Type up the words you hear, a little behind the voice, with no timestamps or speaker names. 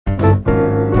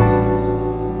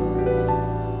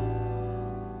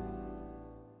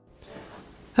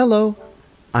Hello,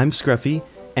 I'm Scruffy,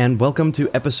 and welcome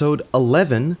to episode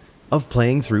 11 of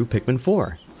playing through Pikmin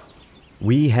 4.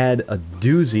 We had a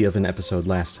doozy of an episode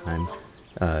last time.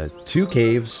 2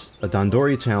 caves, a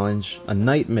Dandori challenge, a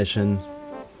night mission,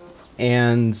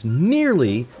 and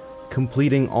nearly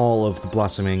completing all of the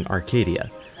Blossoming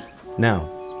Arcadia.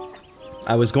 Now,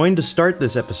 I was going to start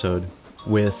this episode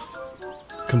with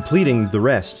completing the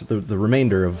rest, the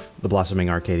remainder of the Blossoming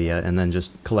Arcadia, and then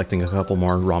just collecting a couple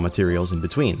more raw materials in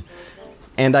between.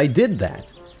 And I did that.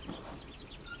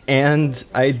 And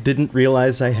I didn't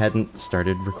realize I hadn't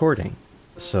started recording.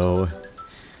 So,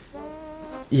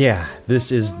 yeah,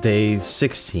 this is day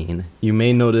 16. You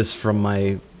may notice from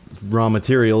my raw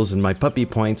materials and my puppy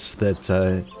points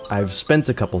that I've spent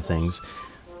a couple things.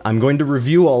 I'm going to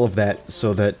review all of that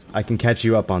so that I can catch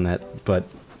you up on that, but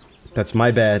that's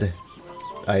my bad.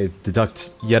 I deduct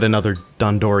yet another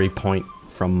Dandori point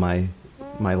from my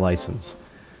license.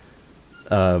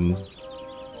 But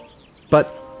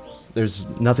there's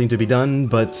nothing to be done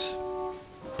but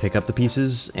pick up the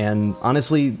pieces, and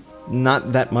honestly,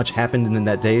 not that much happened in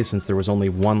that day since there was only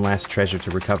one last treasure to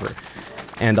recover.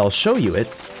 And I'll show you it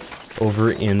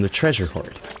over in the treasure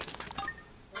hoard.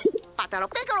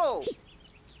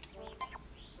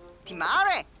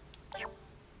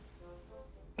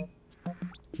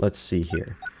 Let's see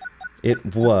here.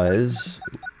 It was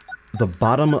the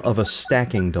bottom of a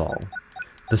stacking doll.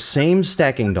 The same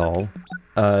stacking doll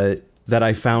that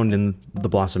I found in the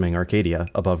Blossoming Arcadia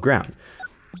above ground.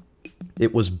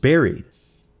 It was buried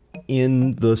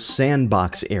in the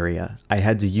sandbox area. I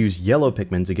had to use yellow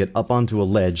Pikmin to get up onto a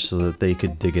ledge so that they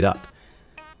could dig it up.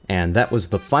 And that was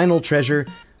the final treasure.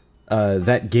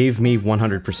 That gave me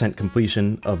 100%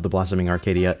 completion of the Blossoming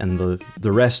Arcadia, and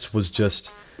the rest was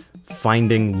just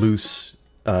finding loose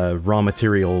raw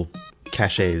material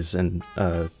caches and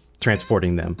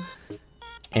transporting them.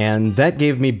 And that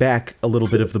gave me back a little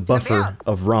bit of the buffer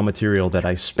of raw material that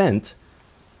I spent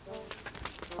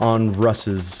on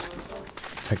Russ's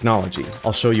technology.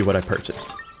 I'll show you what I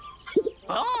purchased.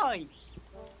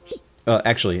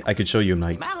 Actually, I could show you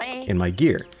in my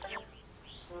gear.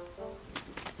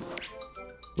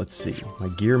 Let's see. My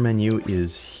gear menu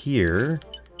is here.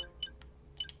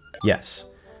 Yes.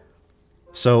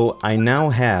 So I now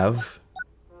have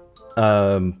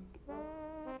the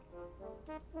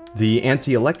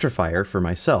anti-electrifier for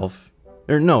myself.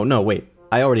 Or no, wait.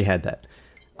 I already had that.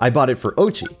 I bought it for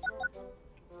Ochi.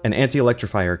 An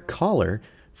anti-electrifier collar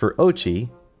for Ochi,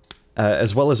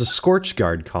 as well as a Scorch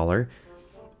Guard collar,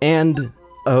 and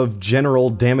a general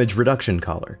damage reduction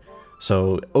collar.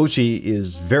 So Ochi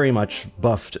is very much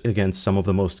buffed against some of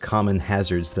the most common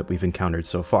hazards that we've encountered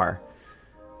so far.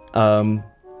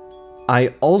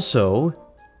 I also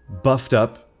buffed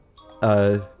up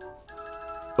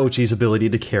Ochi's ability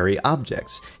to carry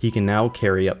objects. He can now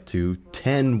carry up to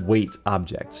 10 weight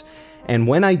objects. And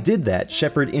when I did that,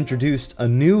 Shepard introduced a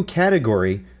new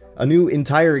category, a new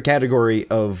entire category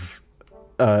of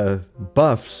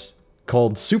buffs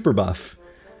called Super Buff,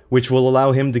 which will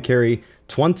allow him to carry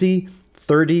 20,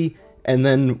 30, and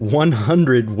then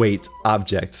 100 weight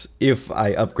objects if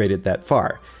I upgrade it that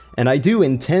far. And I do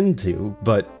intend to,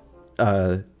 but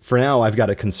for now I've got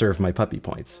to conserve my puppy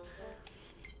points.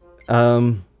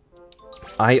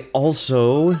 I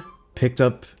also picked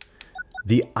up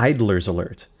the Idler's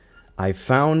Alert. I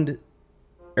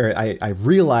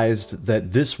realized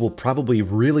that this will probably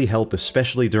really help,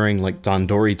 especially during like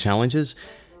Dandori challenges.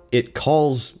 It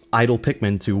calls idle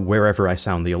Pikmin to wherever I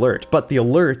sound the alert, but the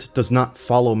alert does not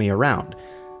follow me around.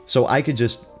 So I could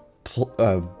just,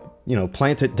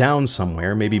 plant it down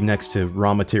somewhere, maybe next to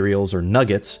raw materials or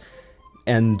nuggets,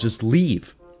 and just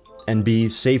leave, and be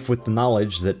safe with the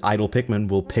knowledge that idle Pikmin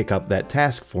will pick up that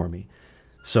task for me.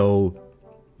 So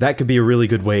that could be a really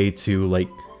good way to, like,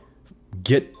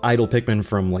 get idle Pikmin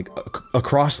from, like,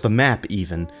 across the map,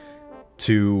 even,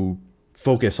 to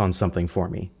focus on something for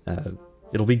me.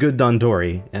 It'll be good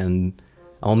Dandori, and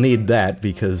I'll need that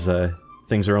because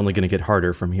things are only going to get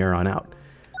harder from here on out.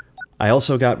 I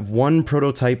also got one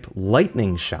prototype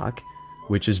Lightning Shock,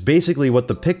 which is basically what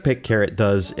the Pick Carrot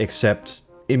does, except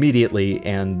immediately,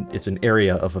 and it's an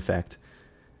area of effect.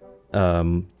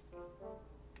 And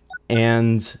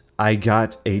I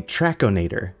got a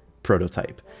Traconator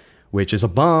prototype, which is a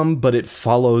bomb, but it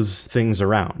follows things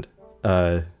around.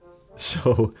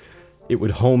 So it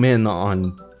would home in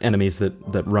on enemies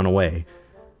that run away.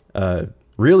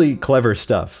 Really clever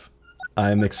stuff.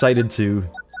 I'm excited to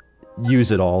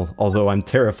use it all, although I'm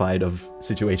terrified of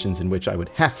situations in which I would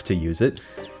have to use it.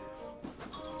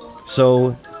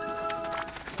 So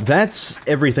that's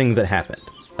everything that happened.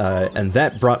 And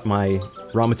that brought my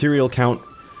raw material count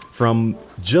from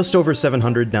just over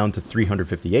 700 down to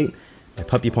 358. My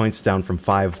puppy points down from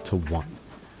 5 to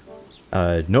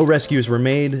 1. No rescues were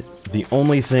made. The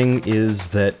only thing is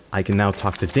that I can now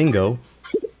talk to Dingo.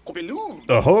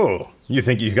 Oh, you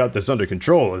think you got this under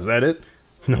control, is that it?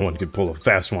 No one could pull a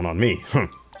fast one on me.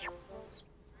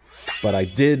 But I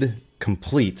did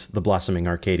complete the Blossoming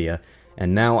Arcadia,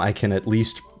 and now I can at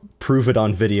least prove it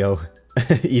on video,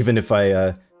 even if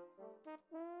I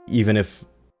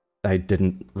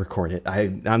didn't record it.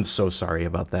 I'm so sorry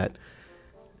about that.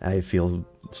 I feel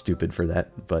stupid for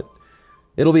that, but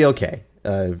it'll be okay.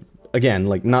 Again,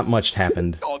 like, not much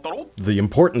happened. The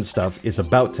important stuff is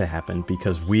about to happen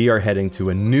because we are heading to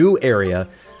a new area,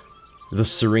 the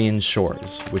Serene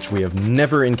Shores, which we have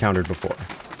never encountered before.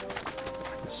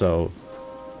 So,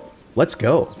 let's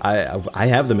go. I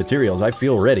have the materials. I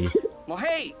feel ready.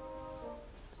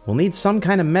 We'll need some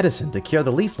kind of medicine to cure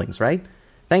the leaflings, right?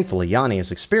 Thankfully, Yanni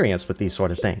is experienced with these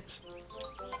sort of things.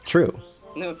 True.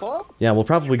 Yeah, we'll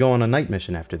probably go on a night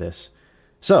mission after this.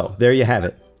 So, there you have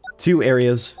it. 2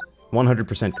 areas,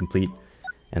 100% complete,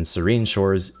 and Serene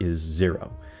Shores is 0.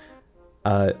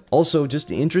 Also,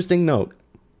 just an interesting note.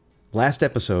 Last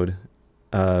episode,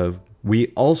 we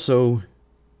also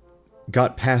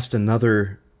got past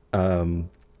another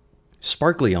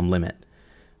Sparklium limit,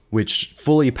 which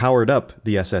fully powered up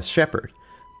the SS Shepherd.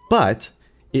 But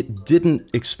it didn't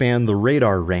expand the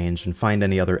radar range and find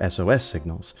any other SOS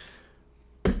signals.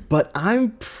 But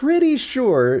I'm pretty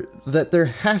sure that there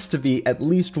has to be at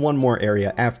least one more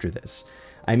area after this.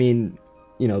 I mean,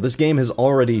 you know, this game has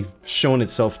already shown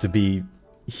itself to be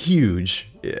huge.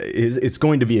 It's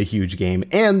going to be a huge game.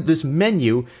 And this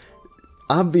menu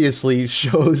obviously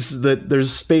shows that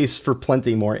there's space for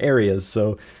plenty more areas.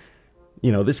 So,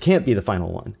 you know, this can't be the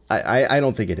final one. I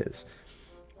don't think it is.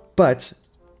 But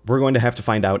we're going to have to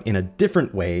find out in a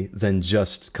different way than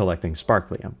just collecting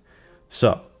Sparklium.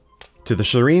 So, to the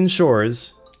Serene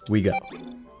Shores we go.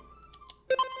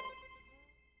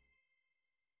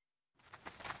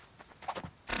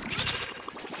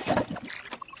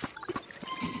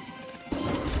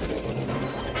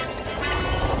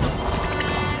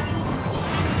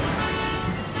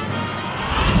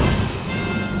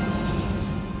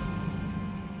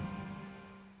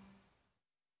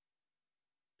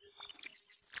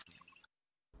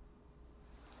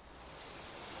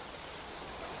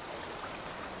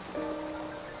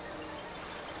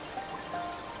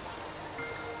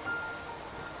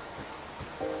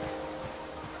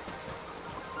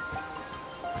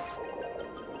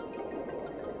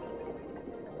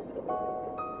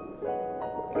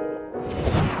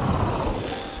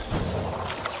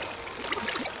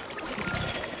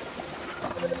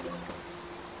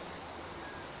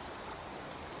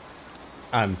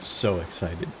 I'm so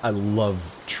excited. I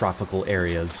love tropical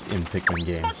areas in Pikmin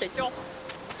games.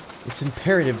 It's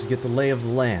imperative to get the lay of the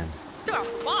land.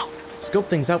 Scope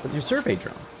things out with your survey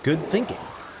drone. Good thinking.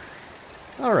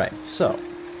 Alright, so,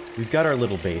 we've got our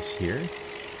little base here.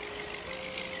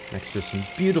 Next to some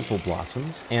beautiful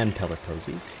blossoms and pellet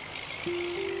posies.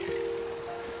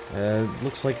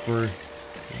 Looks like we're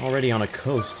already on a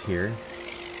coast here.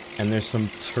 And there's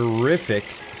some terrific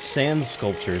sand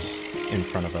sculptures in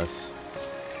front of us.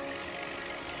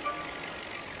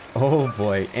 Oh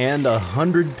boy, and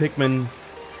 100 Pikmin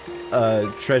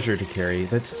treasure to carry.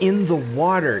 That's in the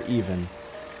water, even.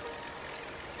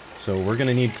 So we're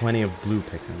gonna need plenty of blue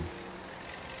Pikmin.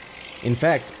 In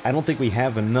fact, I don't think we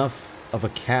have enough of a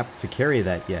cap to carry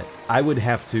that yet. I would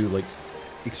have to, like,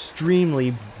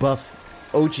 extremely buff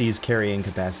Ochi's carrying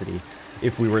capacity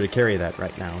if we were to carry that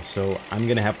right now. So I'm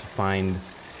gonna have to find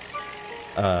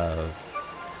a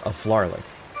Flarlick.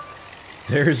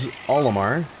 There's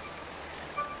Olimar,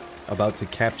 about to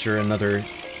capture another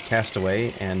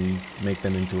castaway and make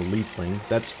them into a leafling.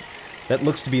 That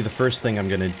looks to be the first thing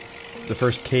the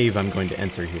first cave I'm going to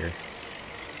enter here.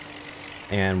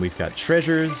 And we've got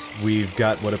treasures, we've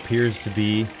got what appears to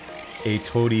be a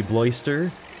toady Bloister,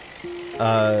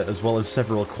 as well as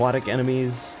several aquatic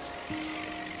enemies,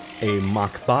 a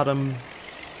mock bottom,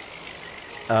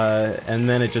 and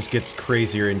then it just gets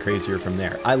crazier and crazier from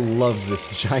there. I love this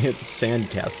giant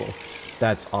sandcastle.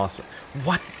 That's awesome.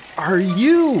 What are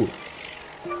you?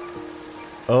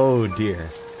 Oh dear.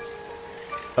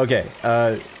 Okay,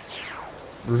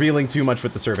 revealing too much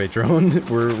with the survey drone.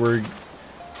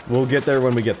 We'll get there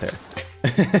when we get there.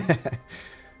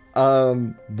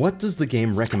 What does the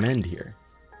game recommend here?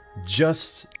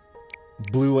 Just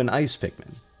blue and ice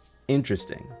Pikmin.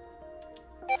 Interesting.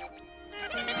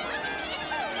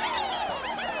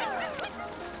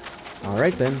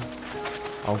 Alright then,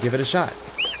 I'll give it a shot.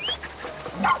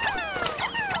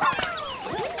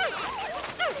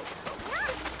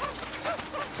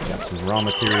 some raw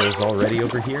materials already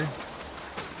over here.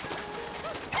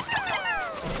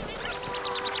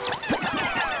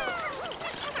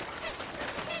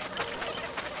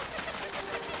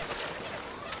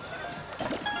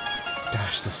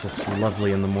 Gosh, this looks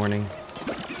lovely in the morning.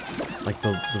 Like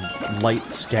the light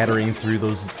scattering through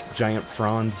those giant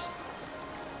fronds.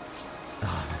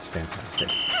 Oh, that's fantastic.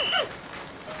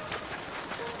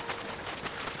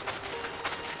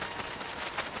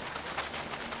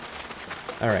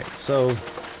 Alright, so...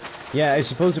 yeah, I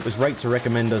suppose it was right to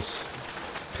recommend us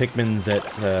Pikmin that,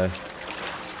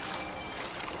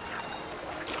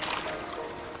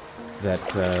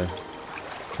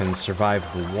 can survive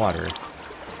the water.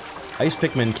 Ice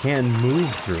Pikmin can move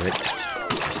through it,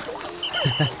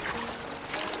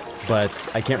 but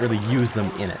I can't really use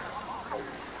them in it.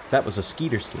 That was a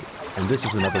Skeeter Skate, and this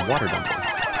is another water dumpling.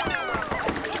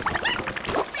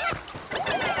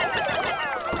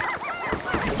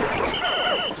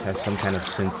 It has some kind of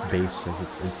synth bass as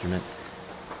its instrument.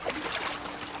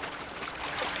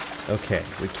 Okay,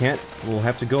 we'll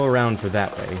have to go around for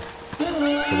that way.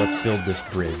 So let's build this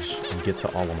bridge and get to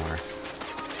Olimar.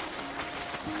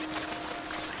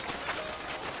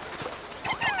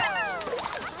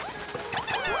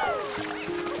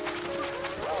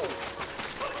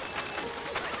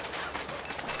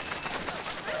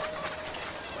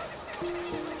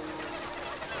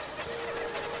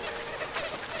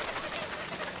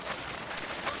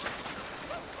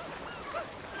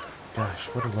 Gosh,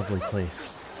 what a lovely place.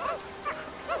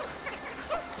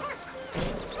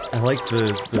 I like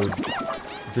the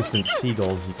distant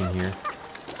seagulls you can hear.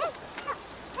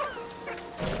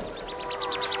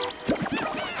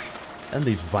 And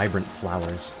these vibrant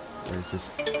flowers. They're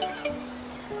just...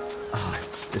 ah,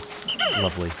 it's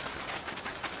lovely.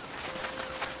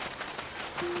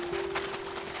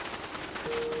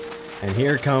 And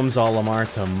here comes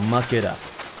Olimar to muck it up.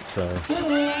 So...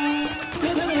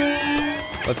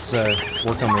 let's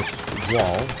work on this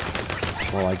wall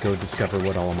while I go discover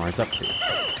what Olimar's up to.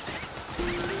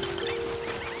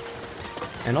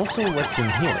 And also what's in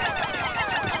here.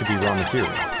 This could be raw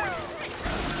materials.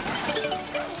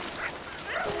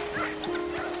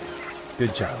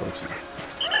 Good job, Ochi.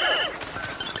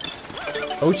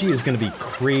 Ochi is going to be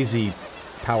crazy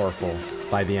powerful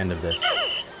by the end of this.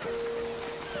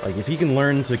 Like, if he can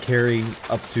learn to carry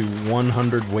up to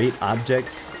 100 weight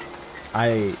objects,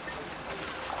 I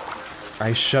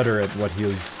shudder at what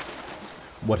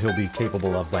he'll be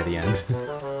capable of by the end.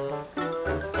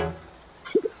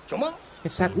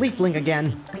 It's that leafling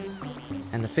again!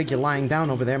 And the figure lying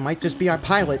down over there might just be our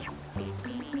pilot.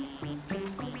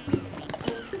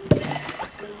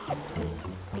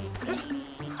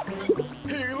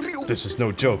 This is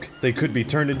no joke. They could be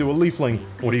turned into a leafling.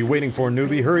 What are you waiting for,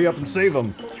 newbie? Hurry up and save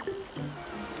them!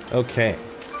 Okay.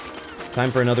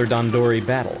 Time for another Dondori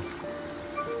battle.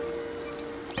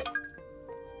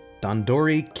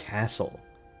 Dondori Castle.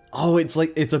 Oh, it's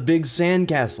a big sand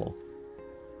castle.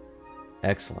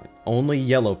 Excellent. Only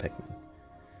yellow Pikmin.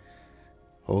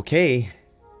 Okay.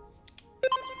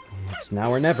 It's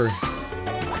now or never.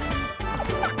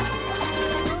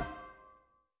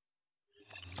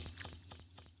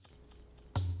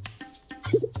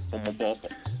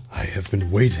 I have been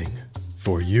waiting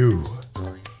for you.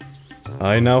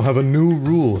 I now have a new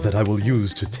rule that I will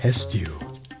use to test you.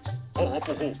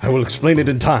 I will explain it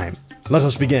in time. Let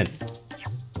us begin.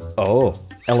 Oh,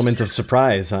 element of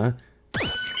surprise, huh?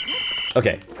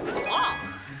 Okay.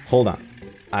 Hold on.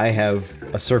 I have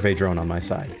a survey drone on my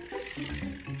side.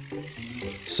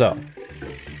 So,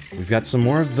 we've got some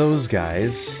more of those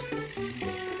guys.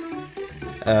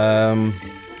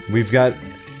 We've got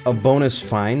a bonus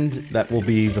find that will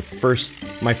be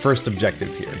my first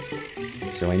objective here.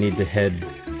 So I need to head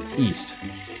east.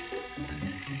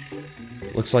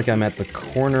 Looks like I'm at the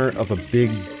corner of a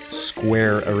big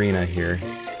square arena here.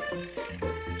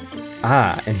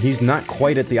 Ah, and he's not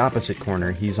quite at the opposite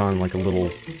corner. He's on like a little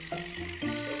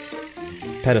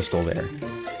pedestal there.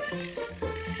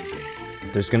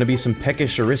 There's gonna be some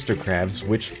peckish aristocrabs,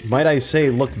 which, might I say,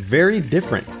 look very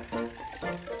different.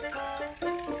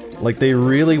 Like, they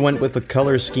really went with the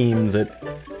color scheme that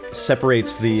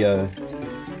separates the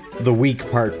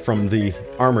weak part from the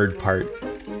armored part.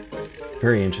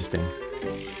 Very interesting.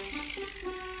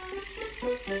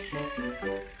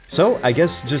 So, I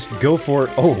guess just go for...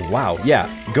 oh, wow, yeah.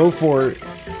 Go for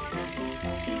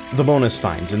the bonus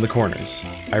finds in the corners.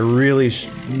 I really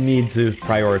need to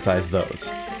prioritize those.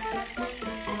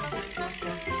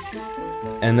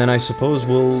 And then I suppose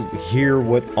we'll hear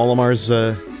what Olimar's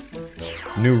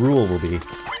new rule will be.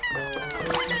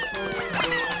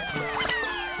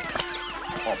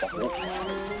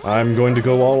 I'm going to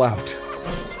go all out.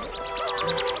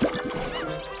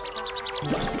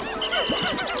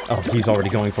 Oh, he's already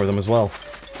going for them as well.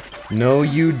 No,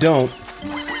 you don't.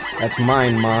 That's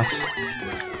mine, Moss.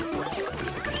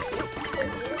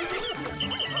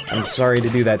 I'm sorry to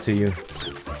do that to you.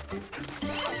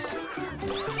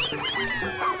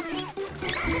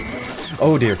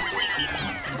 Oh dear.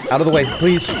 Out of the way,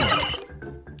 please.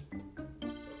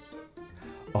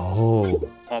 Oh.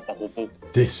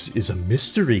 This is a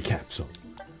mystery capsule.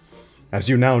 As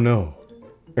you now know,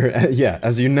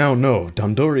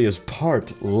 Dandori is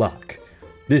part luck.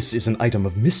 This is an item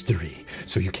of mystery,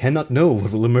 so you cannot know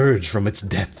what will emerge from its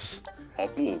depths.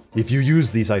 If you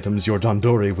use these items, your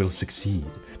Dandori will succeed.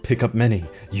 Pick up many,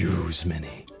 use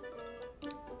many.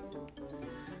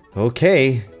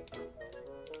 Okay.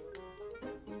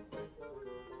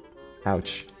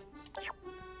 Ouch.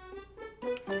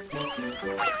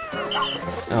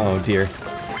 Oh dear.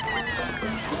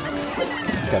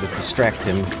 Gotta distract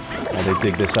him while they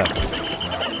dig this up.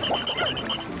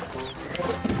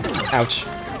 Ouch.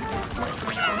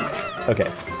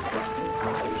 Okay.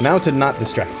 Now to not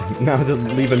distract him. Now to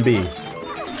leave him be.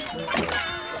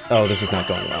 Oh, this is not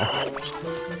going well.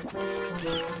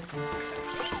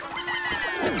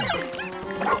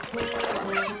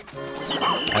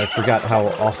 I forgot how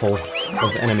awful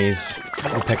of enemies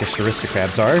the peckish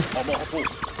aristocrats are.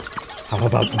 How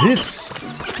about this?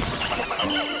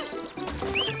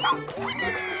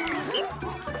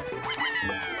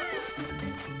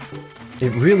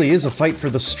 It really is a fight for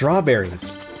the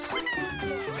strawberries.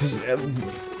 Because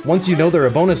once you know they're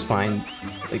a bonus find,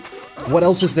 like, what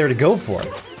else is there to go for?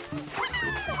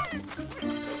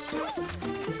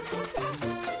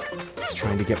 He's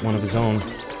trying to get one of his own.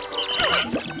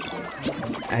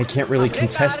 I can't really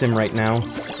contest him right now.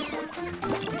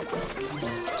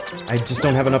 I just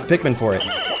don't have enough Pikmin for it.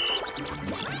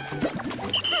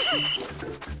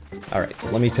 Alright,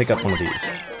 let me pick up one of these.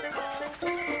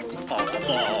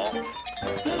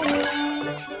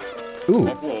 Ooh.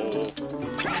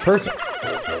 Perfect.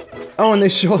 Oh, and they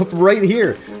show up right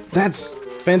here. That's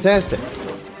fantastic.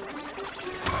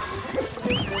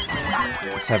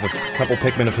 Let's have a couple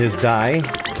Pikmin of his die.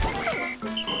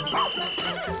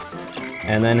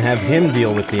 And then have him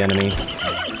deal with the enemy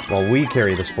while we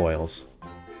carry the spoils.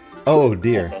 Oh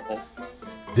dear.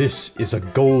 This is a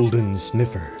golden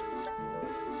sniffer.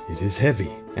 It is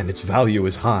heavy, and its value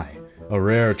is high. A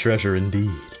rare treasure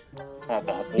indeed.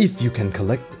 If you can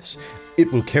collect this,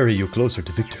 it will carry you closer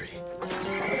to victory.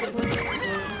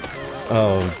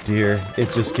 Oh dear,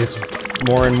 it just gets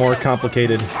more and more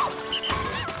complicated.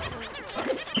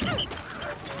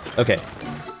 Okay,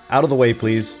 out of the way,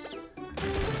 please.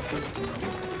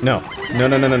 No, no,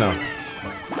 no, no, no, no.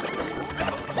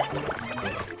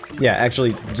 Yeah,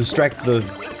 actually, distract the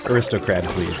aristocrat,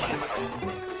 please.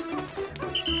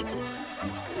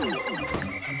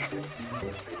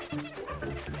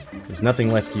 There's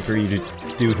nothing left for you to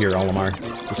do here, Olimar.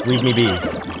 Just leave me be.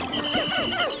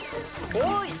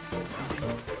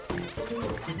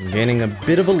 I'm gaining a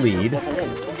bit of a lead.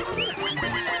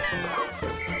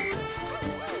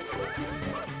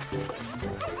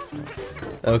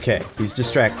 Okay, he's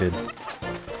distracted.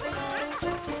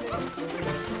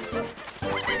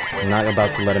 I'm not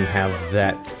about to let him have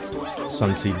that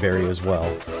Sunseed Berry as well.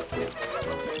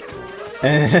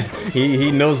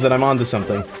 he knows that I'm onto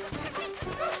something.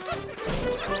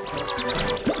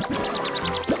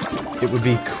 It would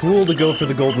be cool to go for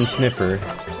the Golden Sniffer,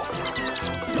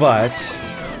 but...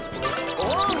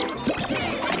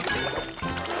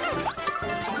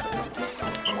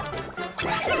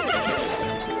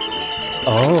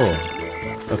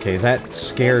 Oh! Okay, that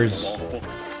scares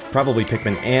probably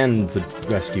Pikmin and the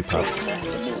rescue pup.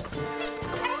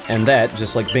 And that,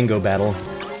 just like Bingo Battle,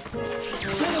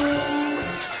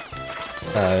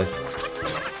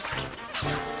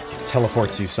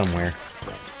 teleports you somewhere.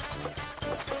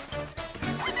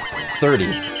 30.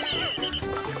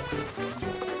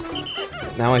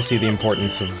 Now I see the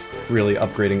importance of really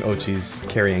upgrading Ochi's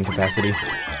carrying capacity.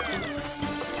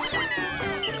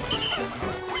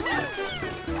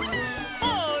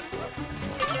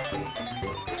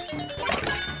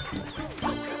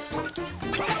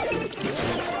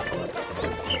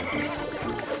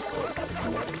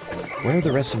 Where are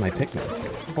the rest of my Pikmin?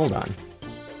 Hold on.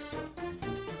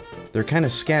 They're kind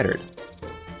of scattered.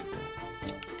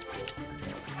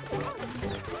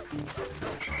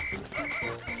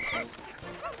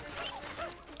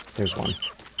 There's one.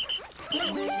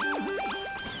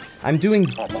 I'm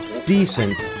doing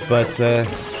decent, but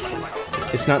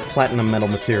it's not platinum metal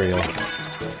material.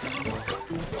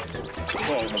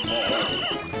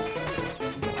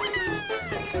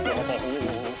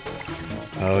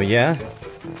 Oh yeah?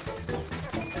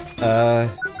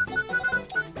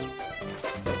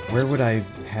 Where would I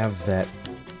have that...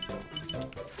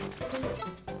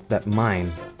 that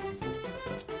mine.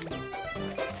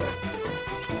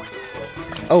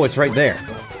 Oh, it's right there.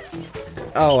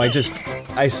 Oh, I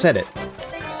said it.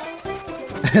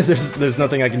 There's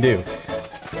nothing I can do.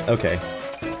 Okay.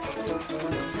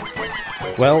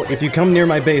 Well, if you come near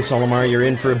my base, Olimar, you're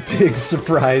in for a big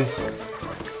surprise.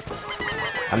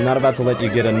 I'm not about to let you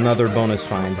get another bonus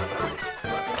find.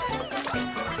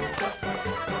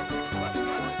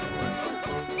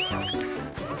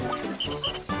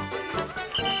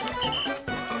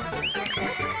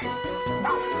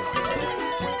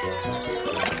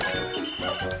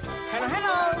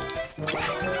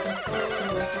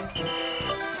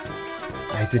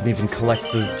 I didn't even collect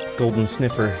the golden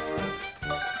sniffer.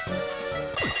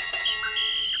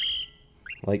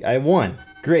 Like, I won.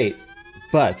 Great.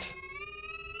 But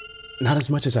not as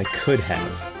much as I could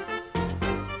have.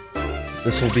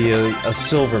 This will be a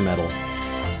silver medal.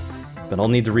 But I'll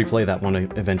need to replay that one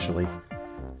eventually.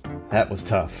 That was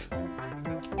tough.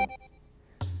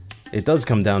 It does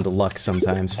come down to luck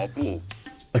sometimes.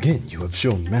 Again, you have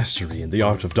shown mastery in the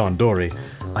art of Dandori.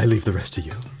 I leave the rest to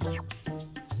you.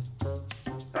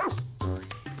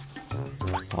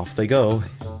 Off they go.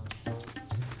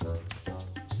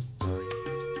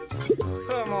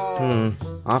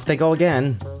 Off they go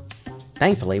again.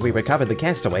 Thankfully, we recovered the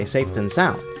castaway safe and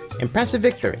sound. Impressive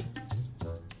victory.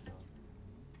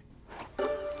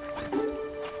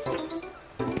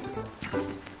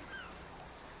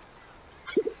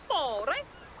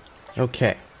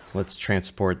 Okay, let's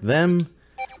transport them.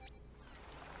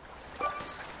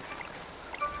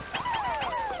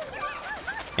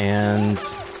 And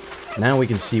now we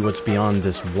can see what's beyond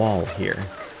this wall here.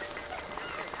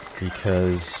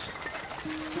 Because,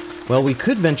 well, we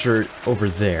could venture over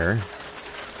there.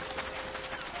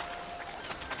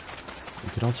 We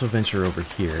could also venture over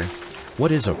here.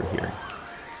 What is over here?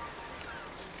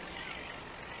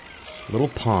 Little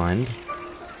pond.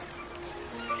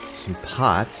 Some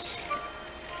pots.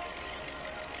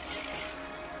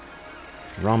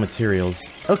 Raw materials.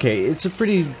 Okay, it's a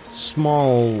pretty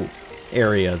small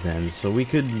area then, so we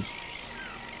could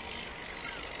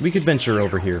venture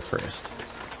over here first.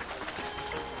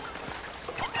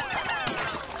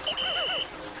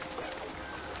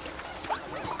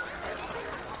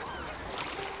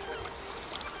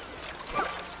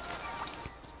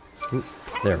 Ooh,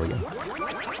 there we go.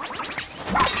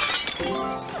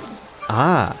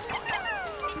 Ah!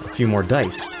 A few more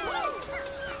dice.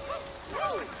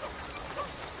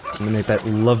 I'm gonna make that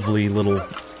lovely little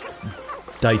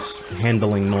dice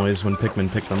handling noise when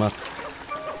Pikmin pick them up.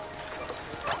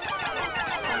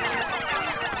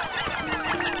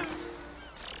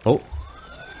 Oh.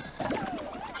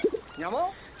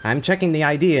 I'm checking the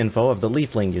ID info of the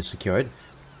leafling you secured.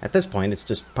 At this point, it's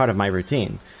just part of my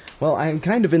routine. Well, I'm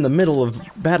kind of in the middle of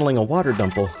battling a water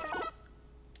dumple.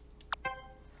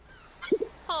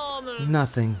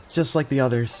 Nothing, just like the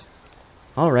others.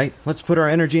 Alright, let's put our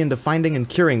energy into finding and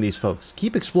curing these folks.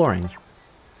 Keep exploring.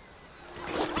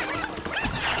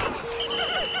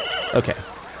 Okay.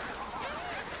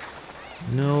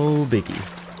 No biggie.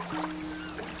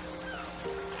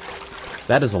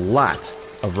 That is a lot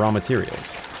of raw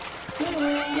materials.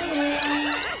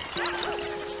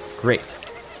 Great.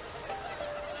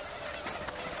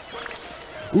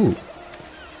 Ooh.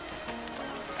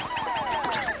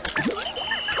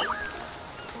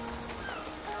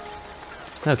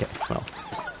 Okay, well,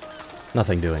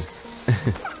 nothing doing.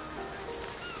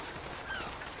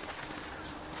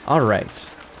 Alright.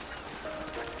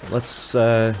 Let's,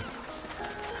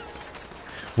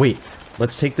 wait,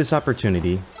 let's take this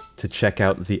opportunity to check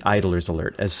out the idlers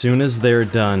alert. As soon as they're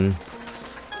done,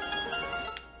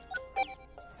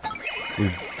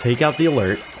 we take out the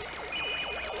alert,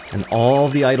 and all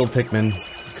the idle Pikmin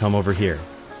come over here.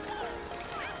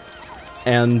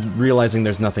 And realizing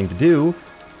there's nothing to do,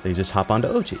 they just hop onto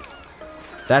Ochi.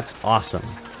 That's awesome.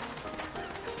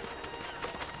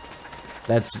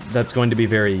 That's going to be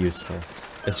very useful,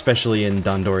 especially in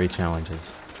Dandori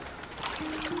challenges.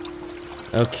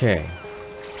 Okay.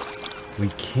 We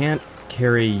can't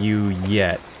carry you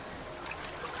yet,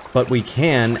 but we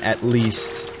can at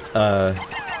least, oh,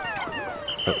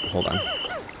 hold on.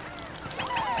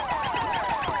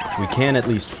 We can at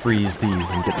least freeze these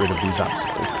and get rid of these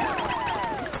obstacles.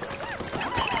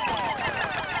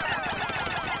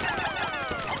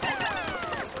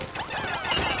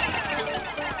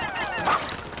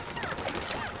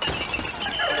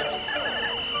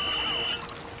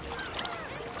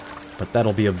 But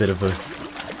that'll be a bit of a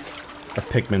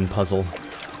Pikmin puzzle.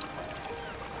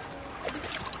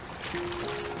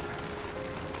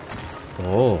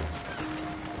 Oh.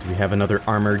 Do we have another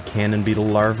armored cannon beetle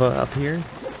larva up here?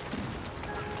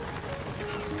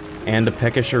 And a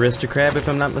peckish aristocrab, if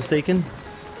I'm not mistaken?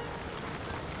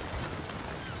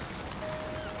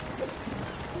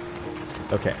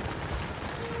 Okay.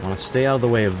 I want to stay out of the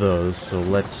way of those, so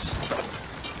let's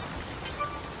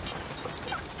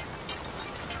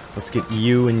get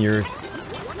you and your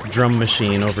drum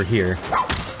machine over here.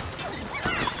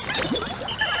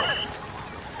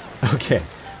 Okay,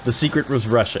 the secret was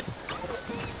rushing.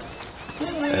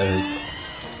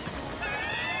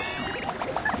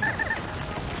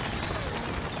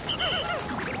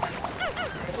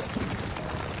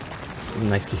 It's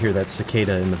nice to hear that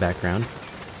cicada in the background.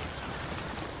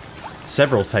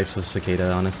 Several types of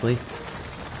cicada, honestly.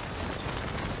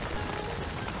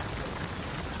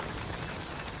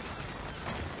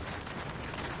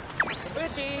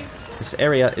 This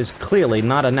area is clearly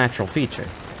not a natural feature.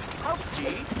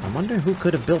 I wonder who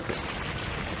could have built it.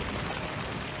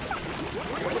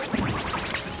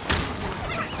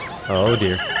 Oh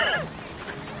dear.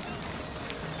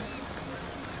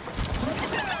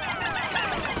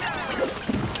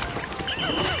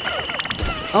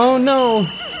 Oh no!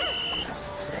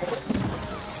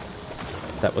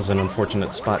 That was an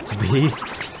unfortunate spot to be.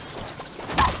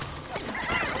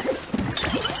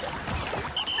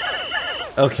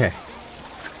 Okay.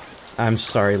 I'm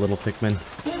sorry, little Pikmin.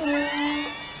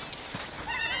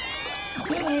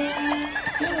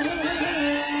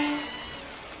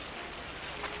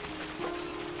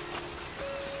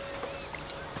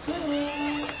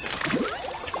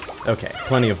 Okay,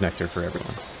 plenty of nectar for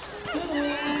everyone.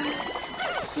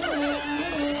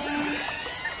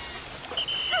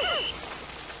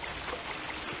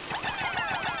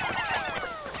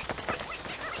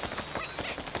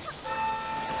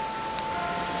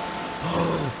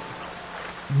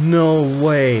 No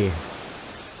way!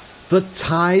 The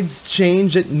tides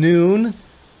change at noon?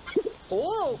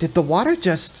 Oh. Did the water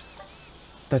just...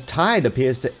 The tide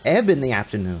appears to ebb in the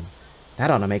afternoon. That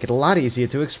ought to make it a lot easier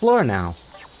to explore now.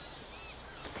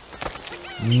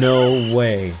 No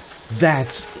way.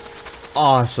 That's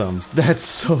awesome. That's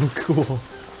so cool.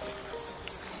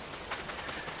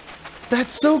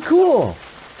 That's so cool!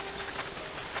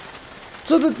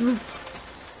 So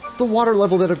the water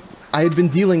level that I had been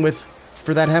dealing with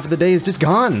for that half of the day is just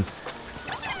gone.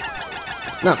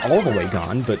 Not all the way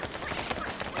gone, but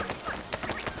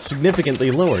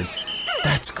significantly lowered.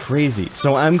 That's crazy.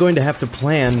 So I'm going to have to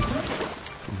plan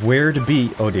where to be.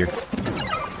 Oh dear.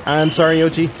 I'm sorry,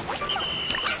 Ochi.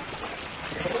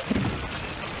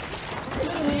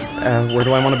 Where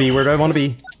do I want to be? Where do I want to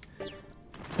be?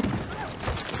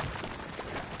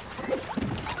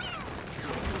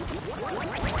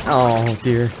 Oh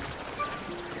dear.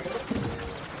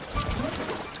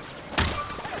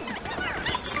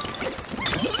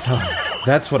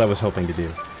 That's what I was hoping to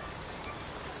do.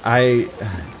 I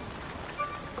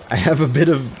have a bit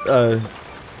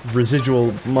of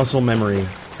residual muscle memory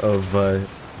of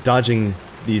dodging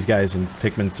these guys in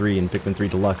Pikmin 3 and Pikmin 3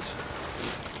 Deluxe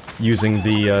using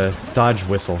the dodge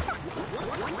whistle.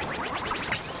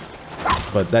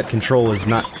 But that control is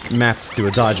not mapped to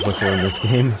a dodge whistle in this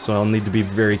game, so I'll need to be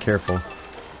very careful.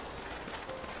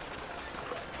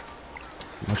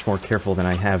 Much more careful than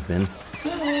I have been.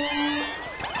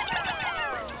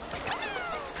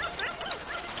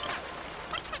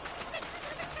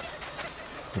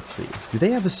 Let's see. Do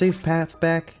they have a safe path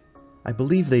back? I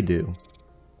believe they do.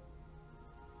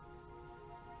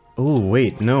 Oh,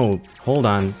 wait, no. Hold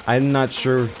on. I'm not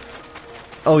sure.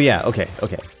 Oh, yeah, okay,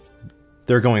 okay.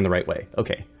 They're going the right way.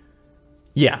 Okay.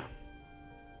 Yeah.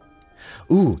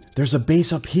 Ooh, there's a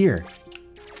base up here.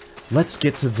 Let's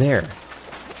get to there.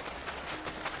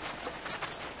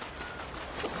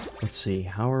 Let's see,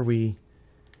 how are we...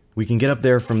 We can get up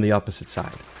there from the opposite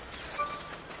side.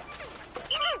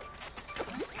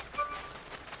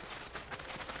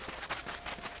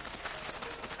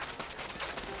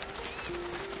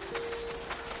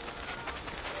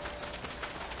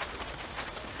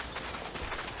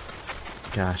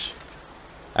 Gosh.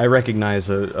 I recognize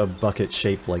a bucket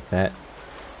shaped like that.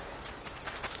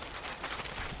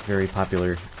 Very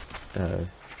popular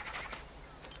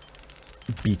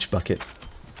beach bucket.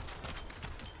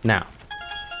 Now,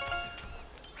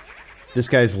 this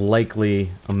guy's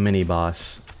likely a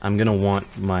mini-boss. I'm gonna want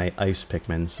my ice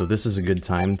Pikmin, so this is a good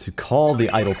time to call the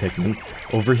idle Pikmin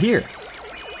over here.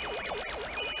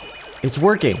 It's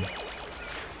working!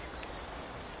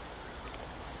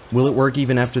 Will it work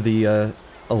even after the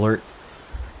alert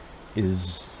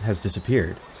has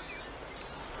disappeared?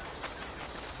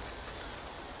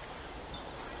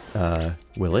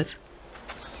 Will it?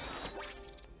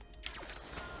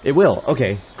 It will.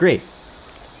 Okay, great.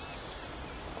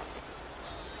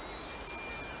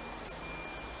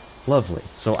 Lovely.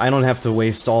 So I don't have to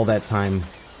waste all that time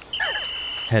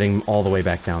heading all the way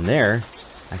back down there.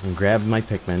 I can grab my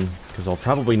Pikmin, because I'll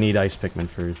probably need ice Pikmin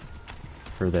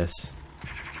for this.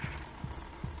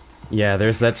 Yeah,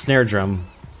 there's that snare drum.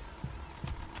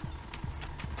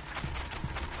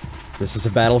 This is a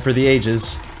battle for the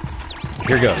ages.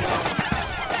 Here goes.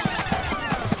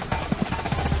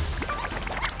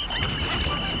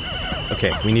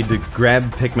 Okay, we need to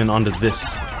grab Pikmin onto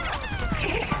this.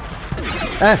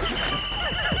 Ah!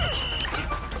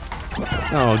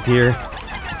 Oh dear.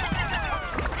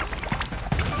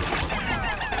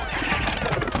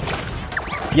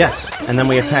 Yes, and then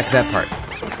we attack that part.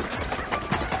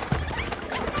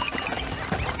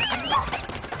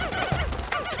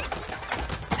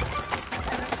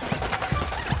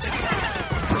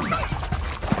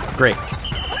 Great.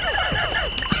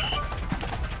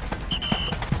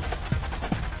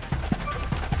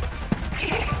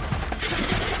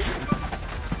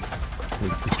 We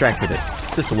distracted it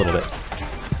just a little bit.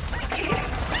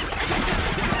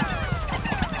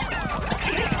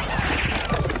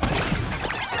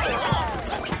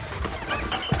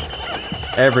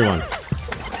 Everyone.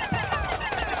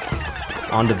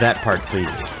 Onto that part, please.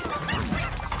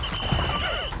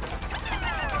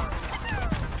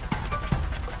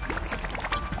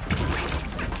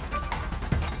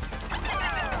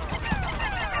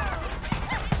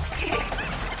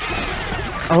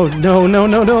 Oh, no, no,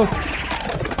 no, no!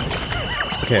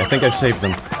 Okay, I think I've saved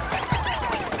them.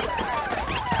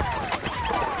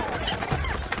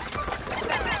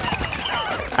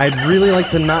 I'd really like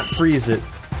to not freeze it.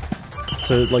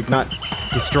 To, like, not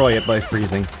destroy it by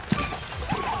freezing.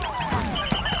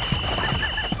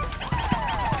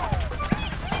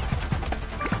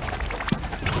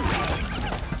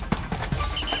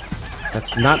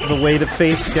 That's not the way to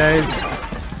face, guys.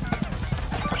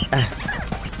 Ah.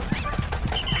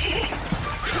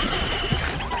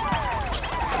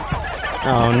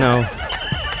 Oh, no.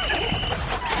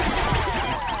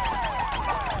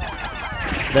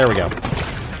 There we go.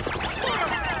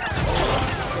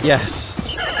 Yes.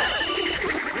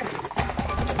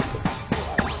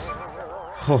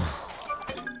 Oh,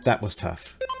 that was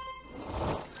tough.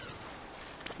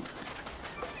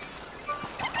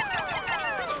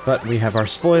 But we have our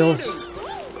spoils.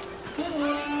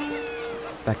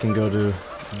 That can go to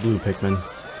blue Pikmin.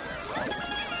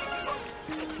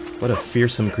 What a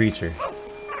fearsome creature.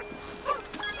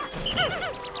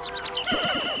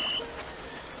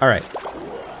 Alright.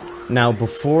 Now,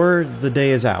 before the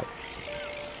day is out,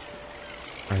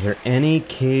 are there any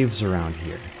caves around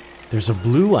here? There's a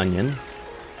blue onion.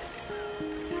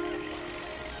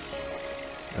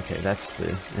 Okay, that's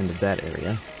the end of that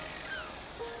area.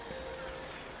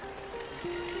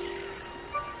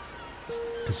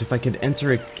 Because if I could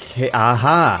enter a cave...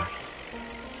 Aha!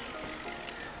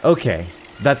 Okay,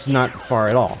 that's not far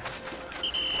at all.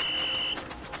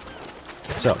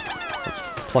 So, let's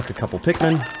pluck a couple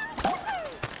Pikmin.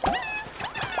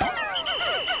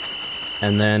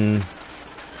 And then...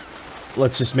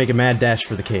 let's just make a mad dash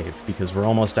for the cave, because we're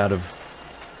almost out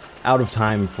of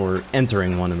time for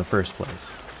entering one in the first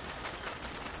place.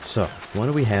 So, what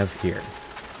do we have here?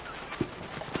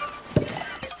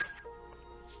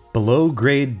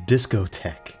 Below-grade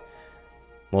discotheque.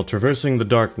 While traversing the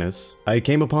darkness, I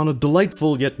came upon a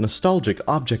delightful yet nostalgic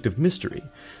object of mystery.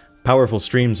 Powerful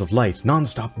streams of light,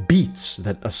 non-stop beats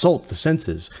that assault the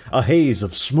senses, a haze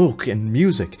of smoke and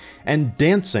music, and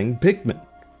dancing Pikmin.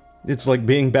 It's like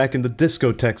being back in the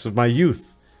discotheques of my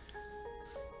youth.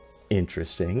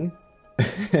 Interesting.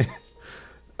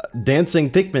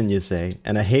 Dancing Pikmin, you say,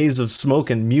 and a haze of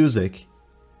smoke and music.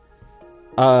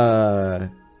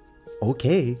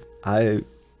 Okay.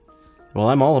 Well,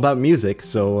 I'm all about music,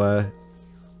 so,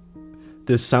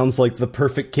 this sounds like the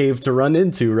perfect cave to run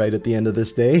into right at the end of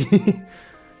this day.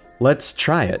 Let's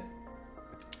try it.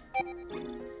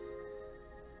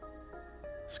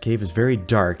 This cave is very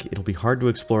dark. It'll be hard to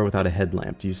explore without a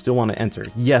headlamp. Do you still want to enter?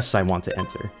 Yes, I want to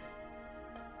enter.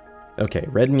 Okay,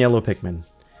 red and yellow Pikmin.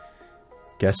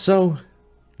 Guess so.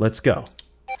 Let's go.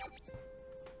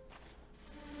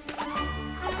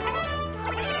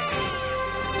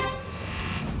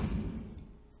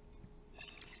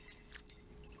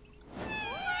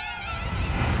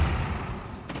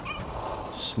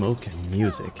 Smoke and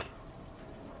music.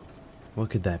 What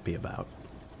could that be about?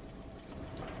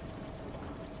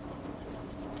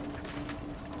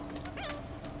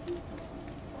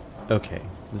 Okay,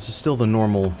 this is still the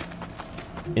normal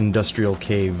industrial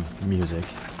cave music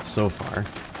so far.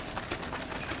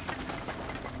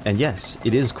 And yes,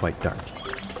 it is quite dark.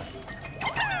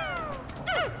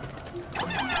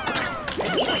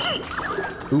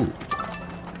 Ooh,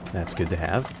 that's good to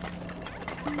have.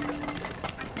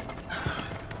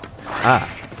 Ah.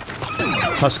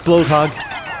 Tusk Blowhog.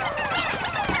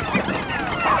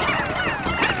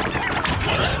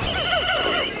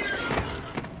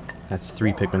 That's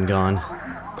 3 Pikmin gone.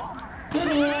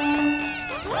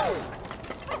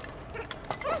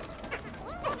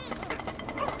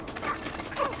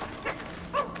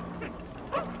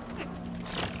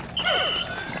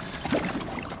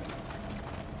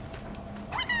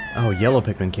 Oh, yellow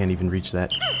Pikmin can't even reach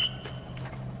that.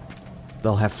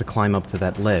 They'll have to climb up to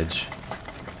that ledge.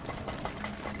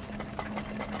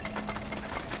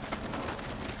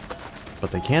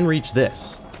 But they can reach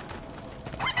this.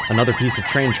 Another piece of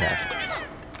train track.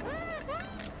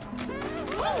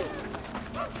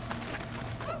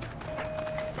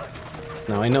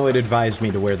 Now, I know it advised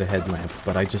me to wear the headlamp,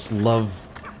 but I just love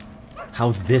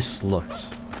how this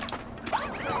looks.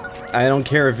 I don't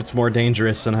care if it's more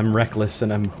dangerous and I'm reckless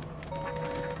and I'm...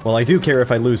 Well, I do care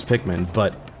if I lose Pikmin,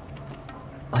 but...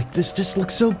 Like, this just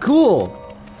looks so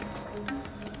cool!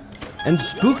 And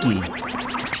spooky!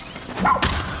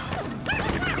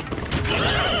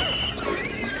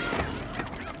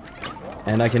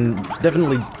 And I can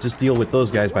definitely just deal with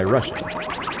those guys by rushing.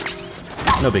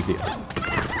 No big deal.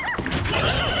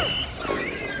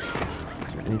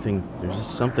 Is there anything... There's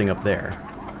just something up there.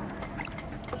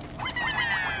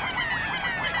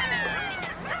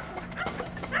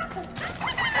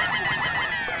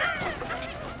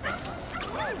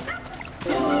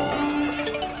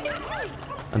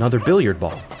 Another billiard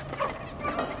ball.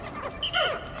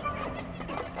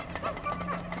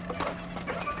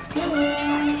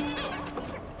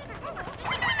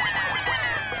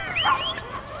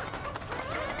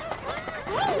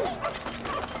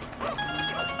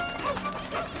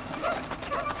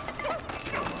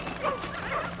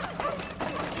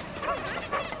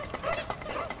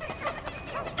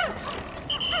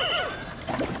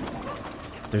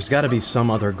 There's gotta be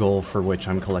some other goal for which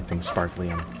I'm collecting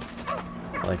Sparklium.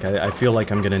 Like, I feel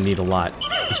like I'm gonna need a lot.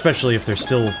 Especially if they're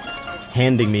still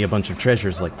handing me a bunch of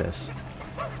treasures like this.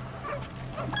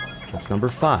 That's number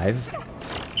 5.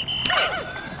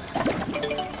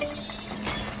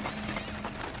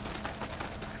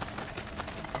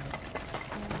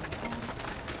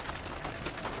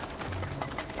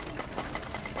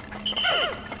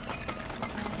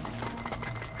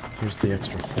 Here's the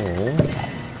extra hole.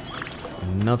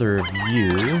 Another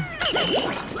view.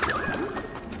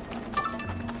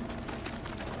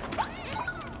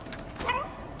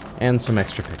 And some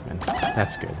extra Pikmin.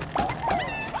 That's good.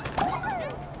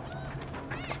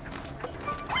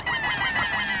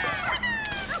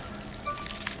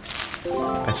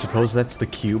 I suppose that's the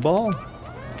cue ball?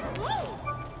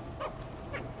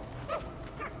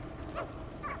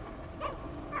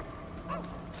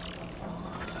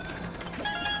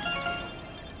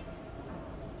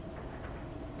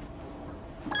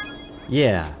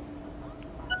 Yeah.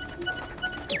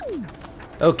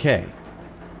 Okay.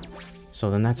 So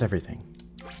then that's everything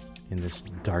in this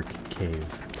dark cave.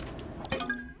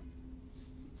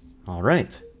 All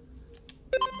right.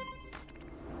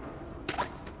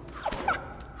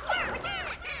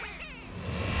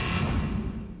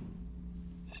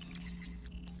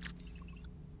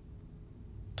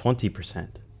 %.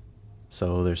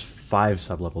 So there's 5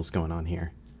 sublevels going on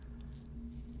here.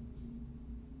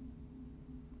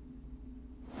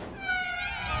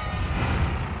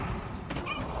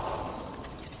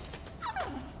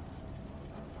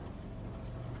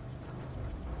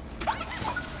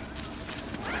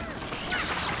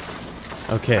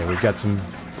 Okay, we've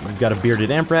got a bearded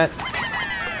Amprat.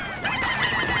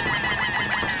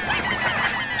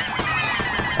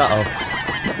 Uh-oh.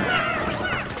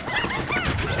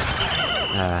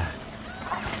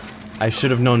 I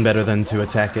should have known better than to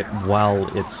attack it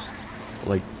while it's,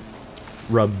 like,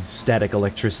 rubbed static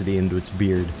electricity into its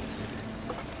beard.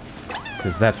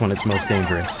 Because that's when it's most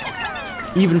dangerous.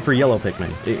 Even for yellow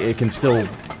Pikmin, it can still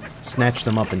snatch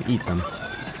them up and eat them.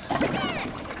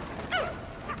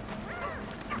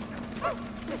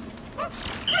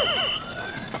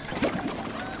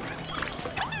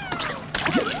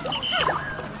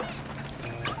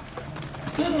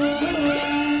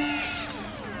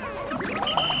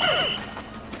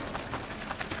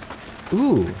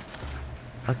 Ooh,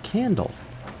 a candle.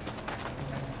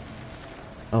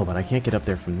 Oh, but I can't get up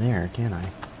there from there, can I?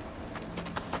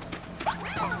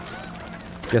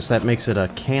 Guess that makes it a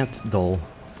can't dull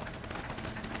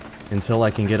until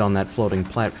I can get on that floating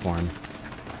platform.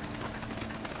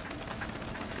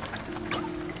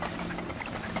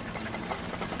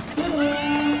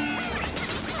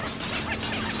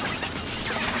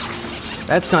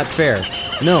 That's not fair.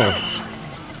 No.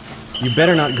 You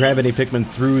better not grab any Pikmin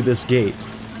through this gate.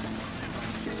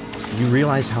 you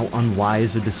realize how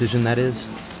unwise a decision that is?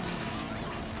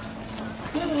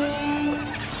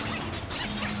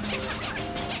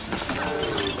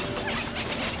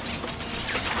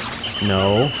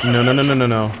 No. No, no, no, no, no,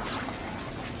 no.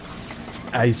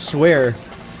 I swear,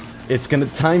 it's gonna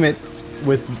time it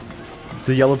with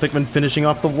the yellow Pikmin finishing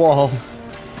off the wall.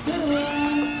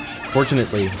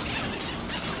 Fortunately,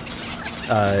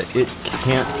 it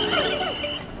can't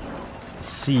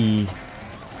see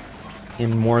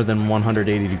in more than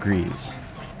 180 degrees,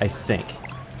 I think.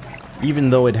 Even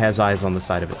though it has eyes on the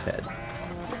side of its head.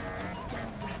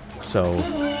 So...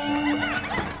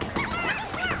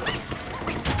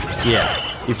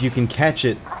 yeah, if you can catch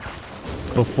it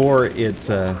before it,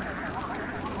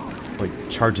 like,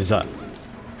 charges up,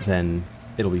 then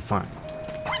it'll be fine.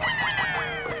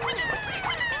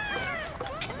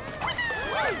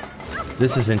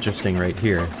 This is interesting right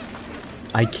here.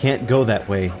 I can't go that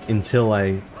way until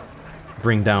I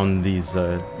bring down these,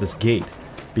 this gate,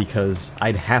 because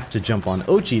I'd have to jump on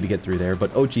Ochi to get through there,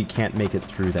 but Ochi can't make it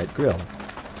through that grill.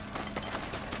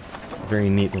 Very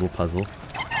neat little puzzle.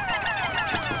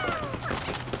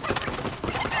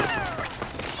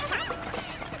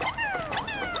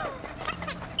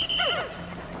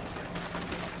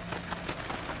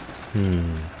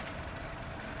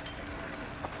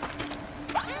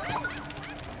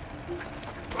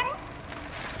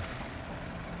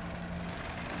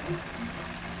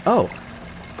 Oh.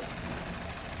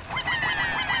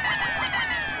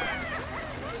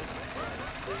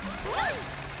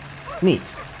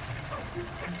 Neat.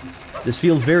 This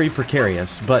feels very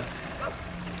precarious, but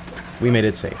we made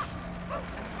it safe.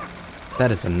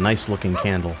 That is a nice looking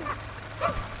candle.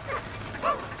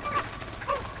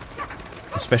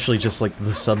 Especially just like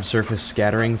the subsurface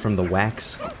scattering from the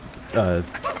wax.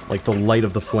 Like the light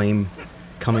of the flame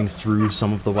coming through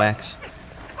some of the wax.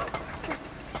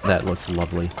 That looks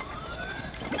lovely.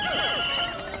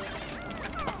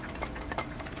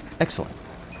 Excellent.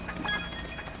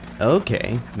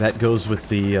 Okay, that goes with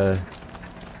the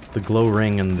glow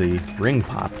ring and the ring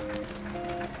pop.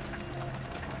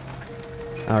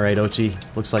 Alright, Ochi.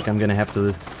 Looks like I'm gonna have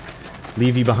to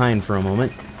leave you behind for a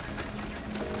moment.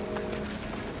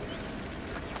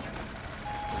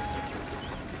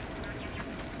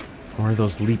 Or are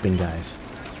those leaping guys?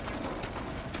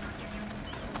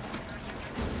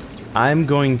 I'm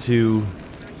going to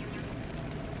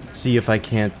see if I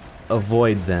can't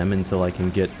avoid them until I can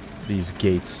get these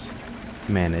gates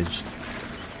managed.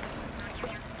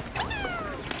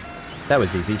 That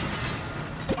was easy.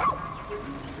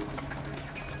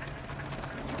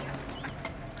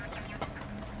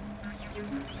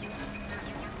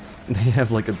 They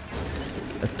have like a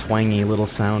twangy little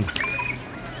sound.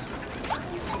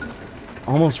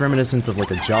 Almost reminiscent of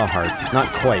like a jaw harp. Not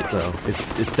quite though.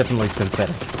 It's definitely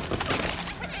synthetic.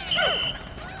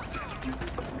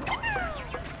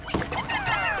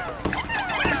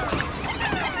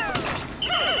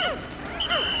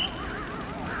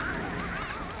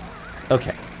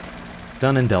 Okay.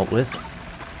 Done and dealt with.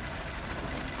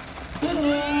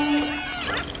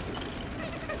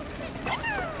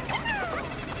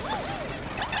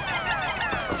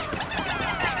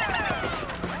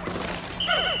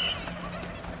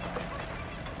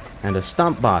 And a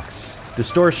stomp box.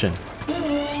 Distortion.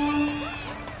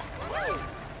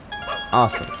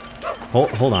 Awesome.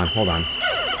 Hold on.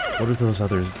 What do those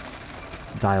other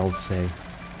dials say?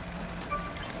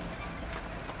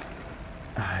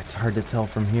 It's hard to tell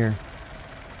from here.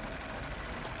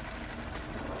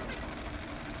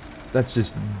 That's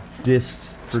just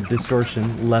dist for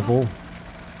distortion, level,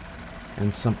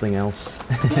 and something else.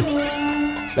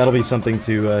 That'll be something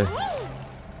to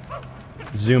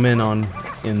zoom in on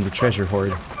in the treasure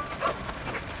hoard.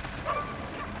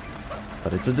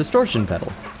 But it's a distortion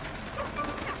pedal.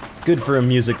 Good for a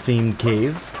music-themed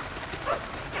cave.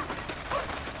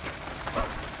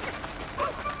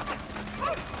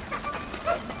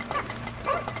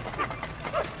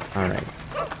 Alright.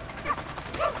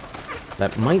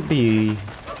 That might be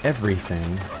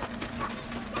everything.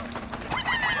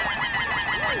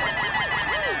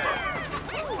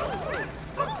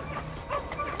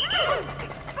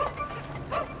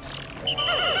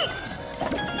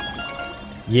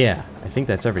 Yeah, I think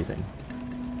that's everything.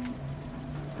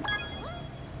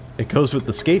 It goes with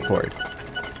the skateboard.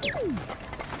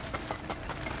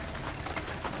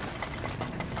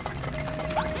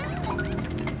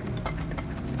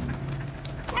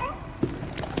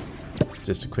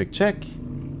 Just a quick check.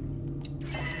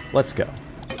 Let's go.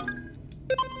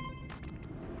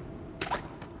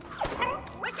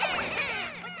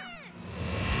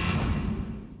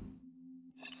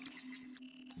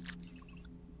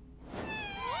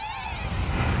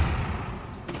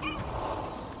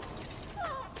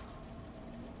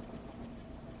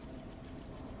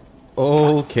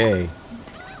 Okay.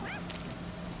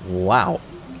 Wow.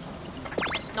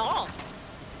 No.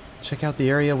 Check out the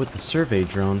area with the survey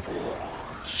drone.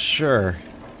 Sure.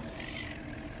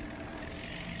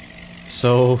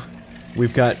 So,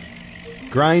 we've got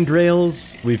grind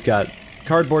rails, we've got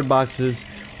cardboard boxes.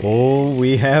 Oh,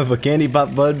 we have a candy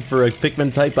pop bud for a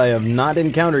Pikmin type I have not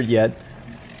encountered yet.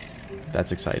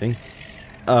 That's exciting.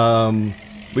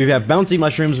 We have bouncy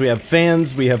mushrooms, we have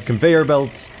fans, we have conveyor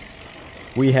belts.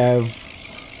 We have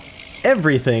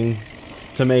everything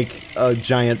to make a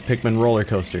giant Pikmin roller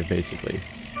coaster, basically.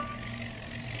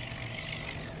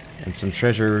 And some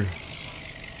treasure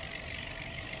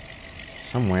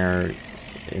somewhere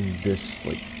in this,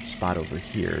 like, spot over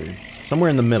here. Somewhere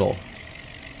in the middle.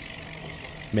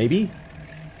 Maybe?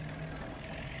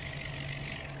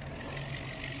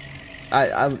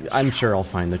 I'm sure I'll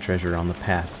find the treasure on the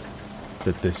path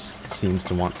that this seems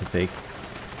to want to take.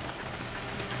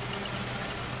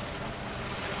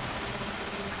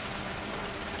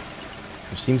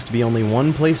 There seems to be only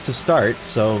one place to start,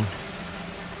 so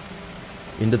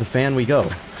into the fan we go.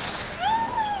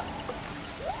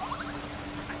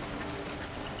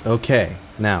 Okay,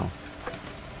 now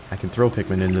I can throw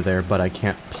Pikmin into there, but I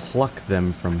can't pluck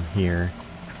them from here.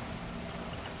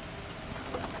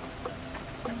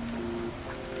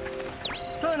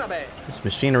 This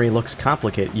machinery looks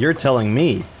complicated. You're telling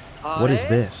me. What is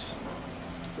this?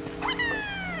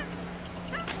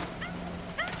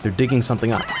 They're digging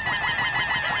something up.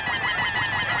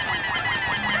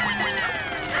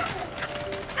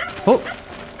 Oh!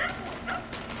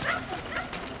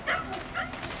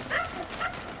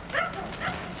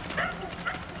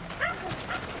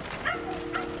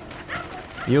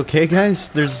 You okay, guys?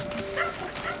 There's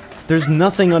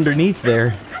nothing underneath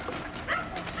there.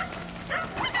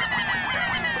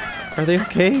 Are they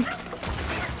okay?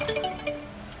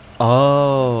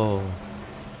 Oh.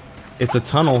 It's a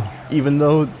tunnel, even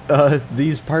though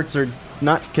these parts are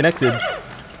not connected.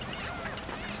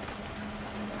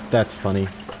 That's funny.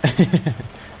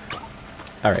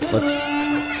 Alright,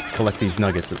 let's collect these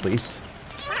nuggets at least.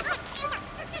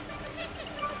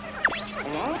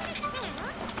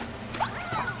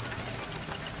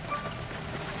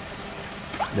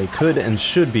 They could and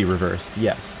should be reversed,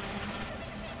 yes.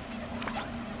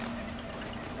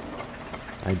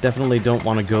 I definitely don't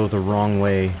want to go the wrong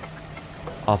way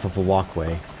off of a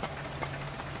walkway.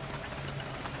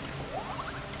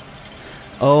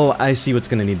 Oh, I see what's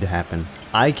going to need to happen.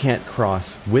 I can't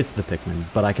cross with the Pikmin,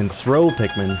 but I can throw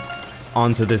Pikmin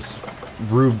onto this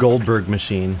Rube Goldberg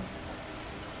machine.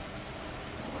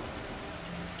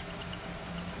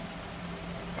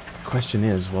 Question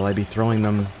is, will I be throwing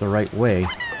them the right way?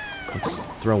 Let's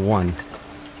throw one.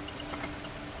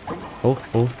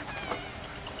 Oh.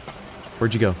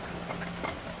 Where'd you go?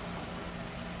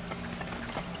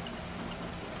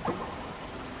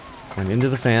 And into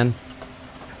the fan.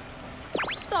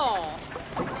 No.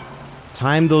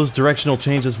 Time those directional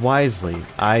changes wisely.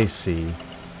 I see.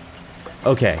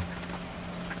 Okay.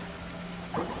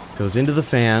 Goes into the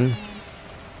fan.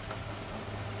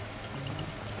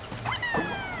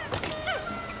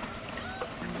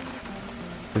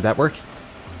 Did that work?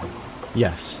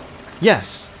 Yes.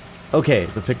 Yes! Okay,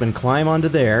 the Pikmin climb onto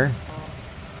there.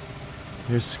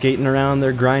 They're skating around,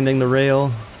 they're grinding the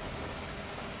rail.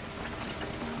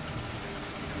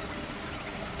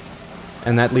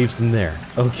 And that leaves them there.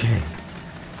 Okay.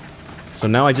 So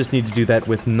now I just need to do that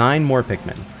with 9 more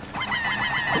Pikmin.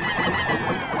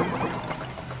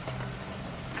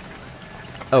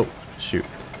 Oh, shoot.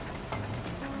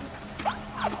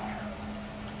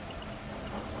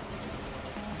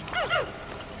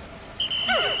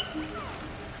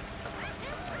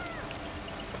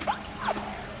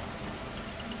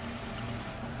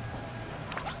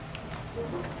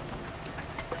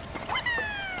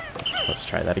 Let's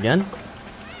try that again.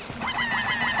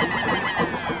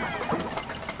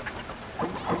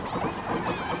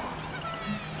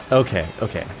 Okay,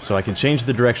 so I can change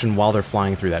the direction while they're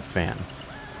flying through that fan.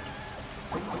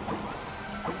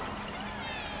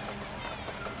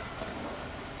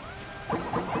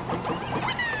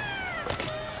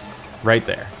 Right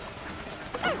there.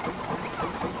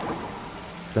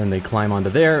 Then they climb onto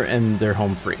there, and they're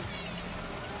home free.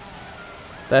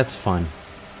 That's fun.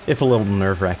 If a little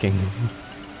nerve-wracking.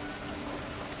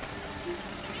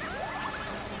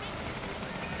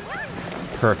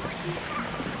 Perfect.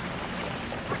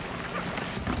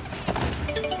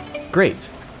 Great.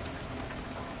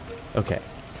 Okay.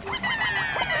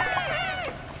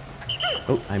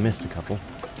 Oh, I missed a couple.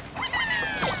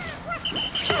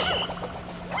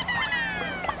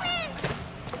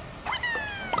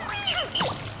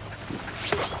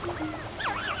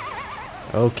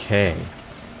 Okay.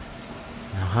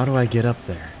 Now how do I get up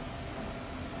there?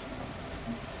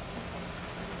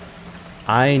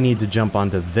 I need to jump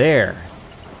onto there.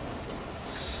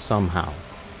 Somehow.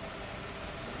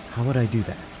 How would I do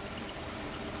that?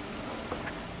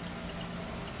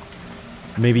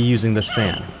 Maybe using this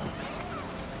fan.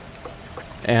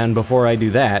 And before I do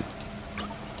that,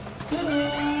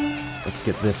 let's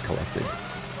get this collected.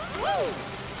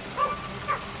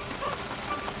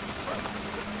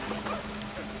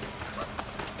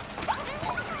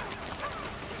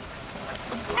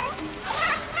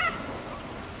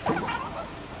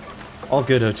 All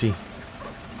good, Ochi.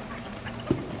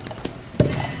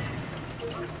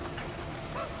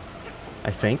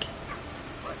 I think.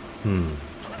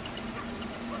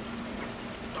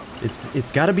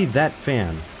 It's gotta be that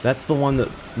fan. That's the one that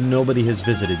nobody has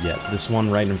visited yet. This one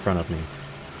right in front of me.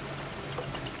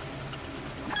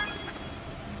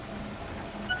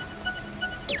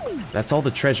 That's all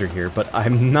the treasure here, but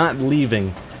I'm not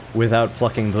leaving without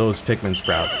plucking those Pikmin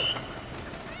sprouts.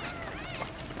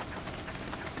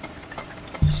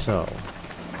 So...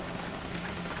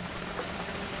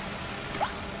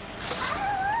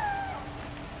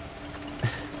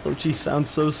 Ochi sounds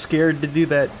so scared to do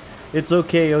that. It's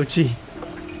okay, Ochi.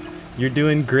 You're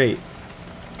doing great.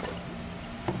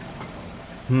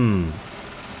 So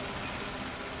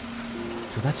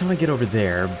that's how I get over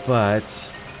there,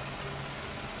 but...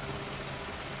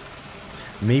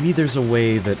 maybe there's a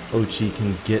way that Ochi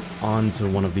can get onto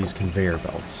one of these conveyor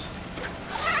belts.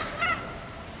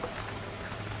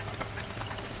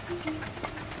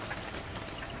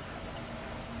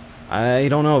 I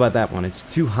don't know about that one. It's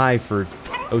too high for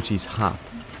Ochi's hop.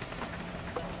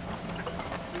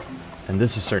 And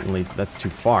this is certainly... that's too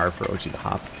far for Ochi to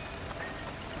hop.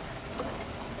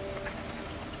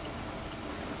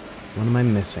 What am I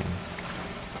missing?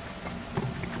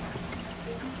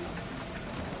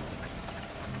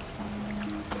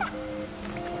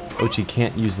 Ochi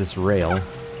can't use this rail.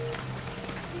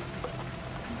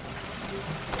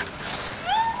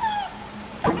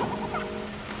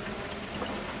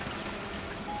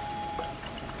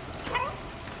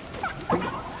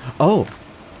 Oh!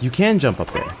 You can jump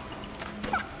up there.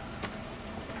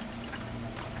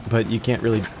 But you can't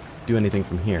really do anything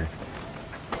from here.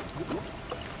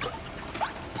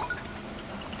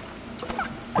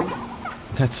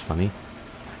 That's funny.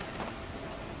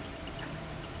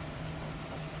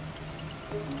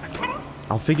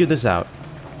 I'll figure this out.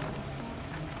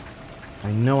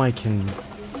 I know I can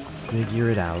figure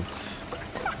it out.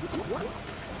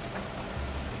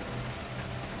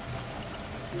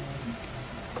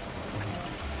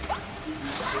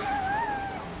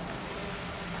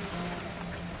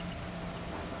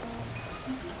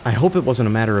 I hope it wasn't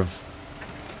a matter of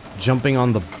jumping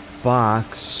on the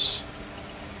box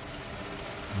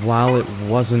while it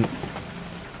wasn't...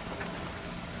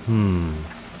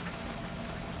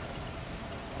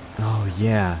 Oh,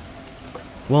 yeah.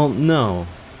 Well, no.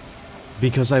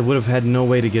 Because I would have had no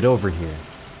way to get over here.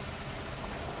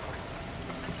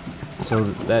 So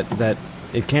that...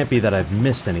 it can't be that I've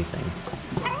missed anything.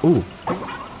 Ooh.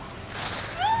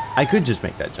 I could just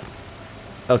make that jump.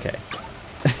 Okay.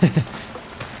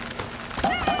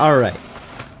 Alright.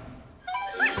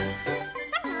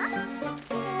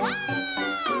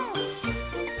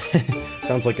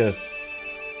 Sounds like a...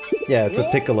 yeah, it's a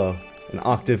piccolo. An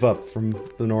octave up from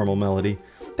the normal melody.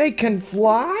 They can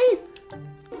fly?!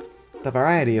 The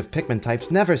variety of Pikmin types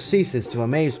never ceases to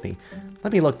amaze me.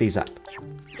 Let me look these up.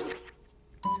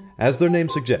 As their name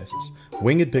suggests,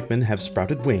 winged Pikmin have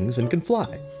sprouted wings and can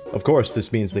fly. Of course,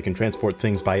 this means they can transport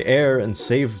things by air and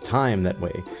save time that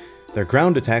way. Their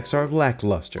ground attacks are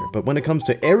lackluster, but when it comes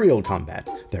to aerial combat,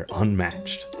 they're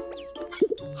unmatched.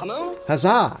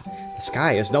 Huzzah! The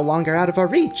sky is no longer out of our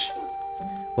reach!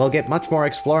 We'll get much more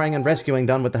exploring and rescuing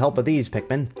done with the help of these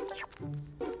Pikmin.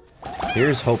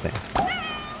 Here's hoping.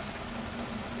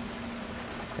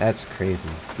 That's crazy.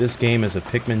 This game is a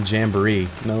Pikmin jamboree.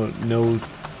 No...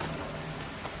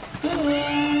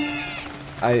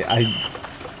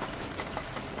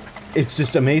 It's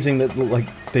just amazing that, like,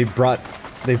 they've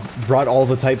brought all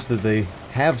the types that they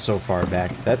have so far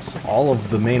back. That's all of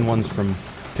the main ones from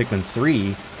Pikmin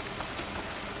 3.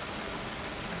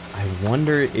 I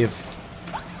wonder if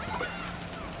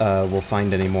we'll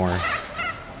find any more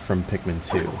from Pikmin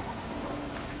 2.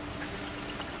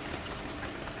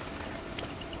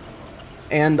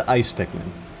 And Ice Pikmin.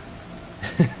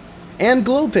 And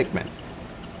Glow Pikmin.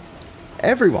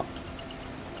 Everyone.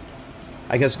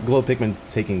 I guess Glow Pikmin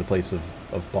taking the place of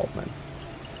Bulkman.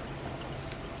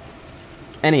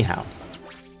 Anyhow,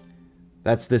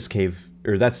 that's this cave,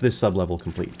 or that's this sub-level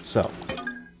complete, so.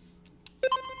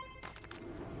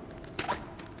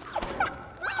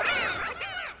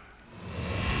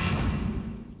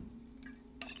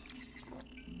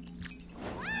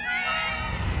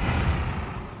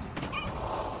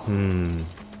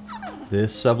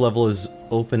 This sublevel is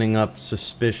opening up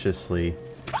suspiciously.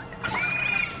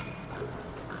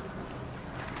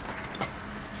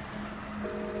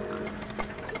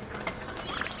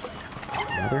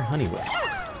 Another honey wisp.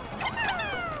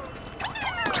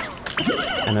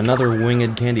 And another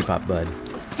winged candy pop bud.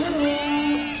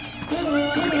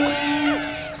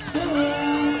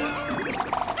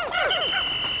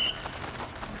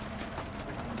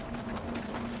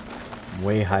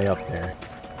 Way high up there.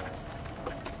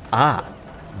 Ah!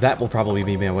 That will probably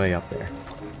be my way up there.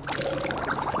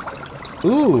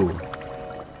 Ooh!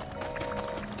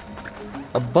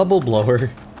 A bubble blower.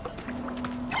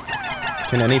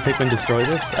 Can any Pikmin destroy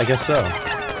this? I guess so.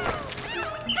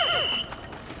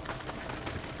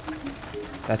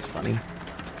 That's funny.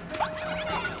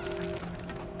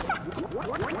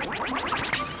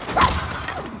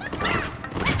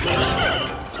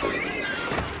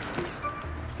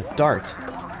 A dart.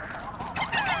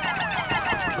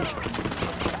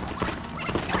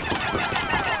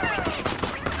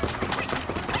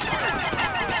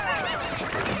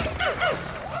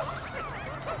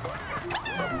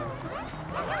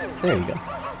 There you go.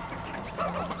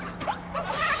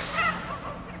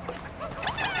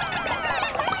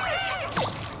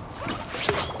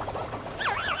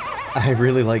 I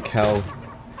really like how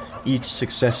each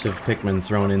successive Pikmin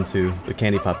thrown into the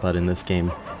candy pop bud in this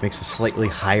game makes a slightly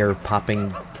higher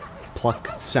popping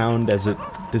pluck sound as it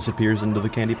disappears into the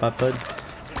candy pop bud.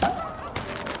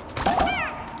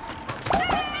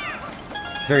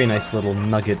 Very nice little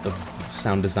nugget of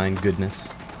sound design goodness.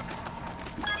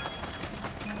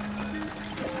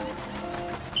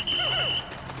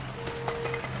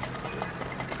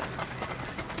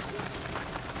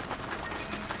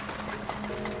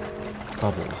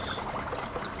 Bubbles.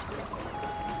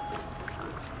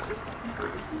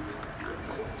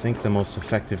 I think the most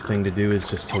effective thing to do is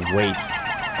just to wait.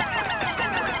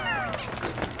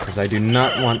 Because I do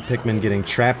not want Pikmin getting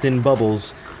trapped in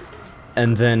bubbles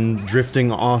and then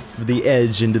drifting off the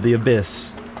edge into the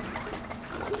abyss.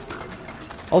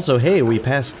 Also, hey, we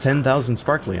passed 10,000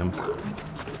 Sparklium.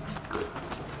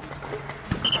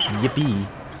 Yippee.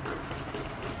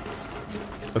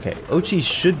 Okay, Ochi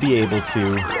should be able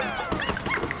to...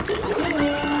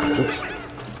 Oops.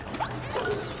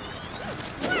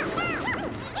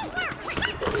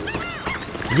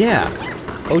 Yeah!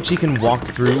 Ochi can walk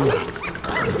through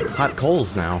hot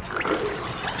coals now.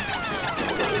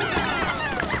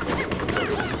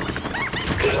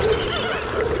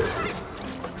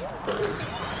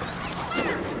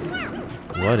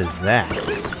 What is that?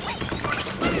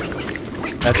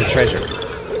 That's a treasure.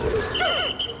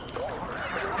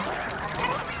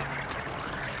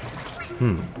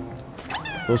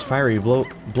 Those fiery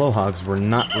blowhogs were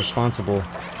not responsible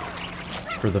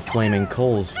for the flaming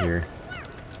coals here.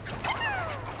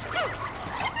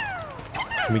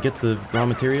 Can we get the raw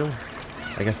material?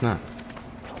 I guess not.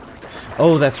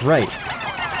 Oh, that's right.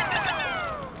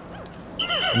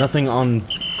 Nothing on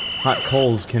hot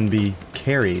coals can be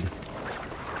carried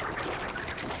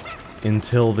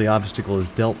until the obstacle is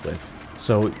dealt with.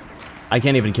 So I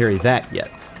can't even carry that yet.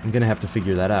 I'm gonna have to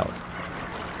figure that out.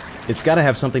 It's gotta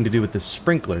have something to do with this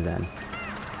sprinkler, then.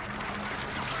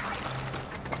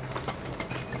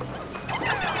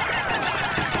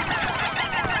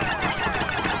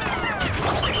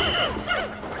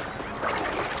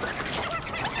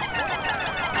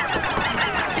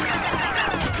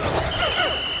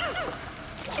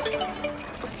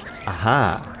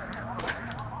 Aha!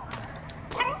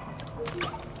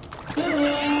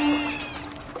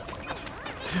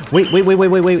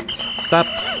 Wait! Stop!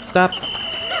 Stop!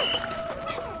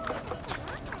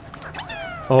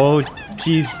 Oh,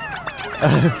 jeez.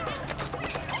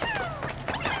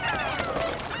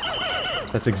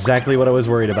 That's exactly what I was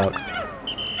worried about.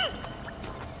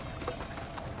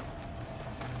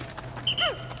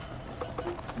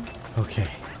 Okay.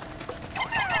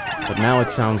 But now it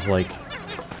sounds like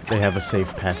they have a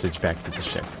safe passage back to the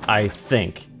ship. I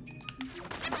think.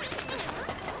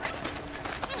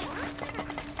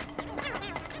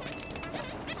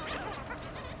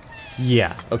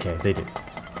 Yeah, okay, they did.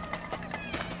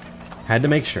 Had to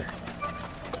make sure.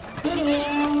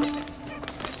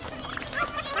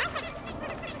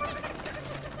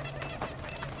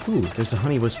 Ooh, there's a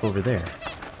honey wisp over there.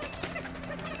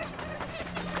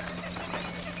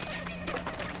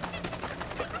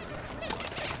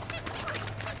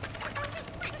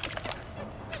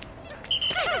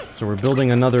 So we're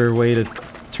building another way to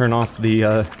turn off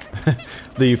the,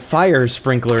 the fire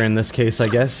sprinkler in this case, I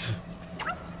guess.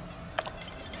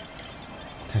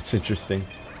 That's interesting.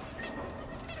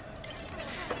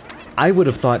 I would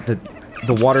have thought that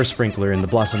the water sprinkler in the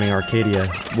Blossoming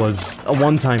Arcadia was a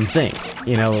one-time thing.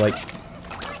 You know, like,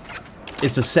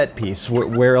 it's a set piece.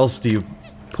 Where else do you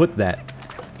put that?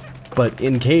 But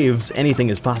in caves, anything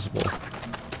is possible.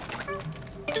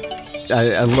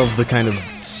 I love the kind of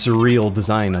surreal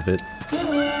design of it.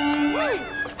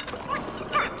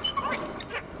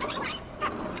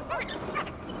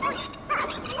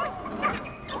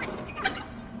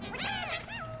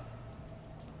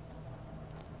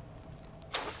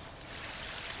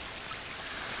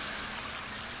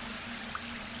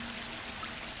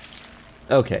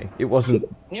 Okay, it wasn't...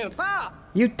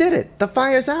 You did it! The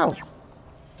fire's out!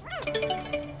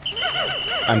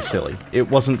 I'm silly. It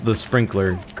wasn't the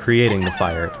sprinkler creating the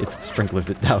fire, it's the sprinkler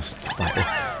that doused the fire.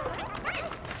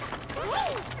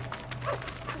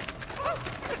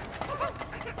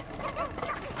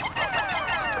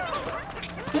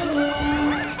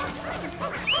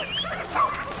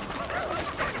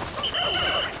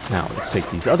 Now, let's take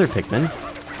these other Pikmin.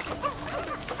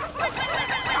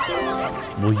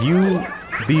 Will you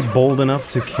be bold enough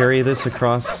to carry this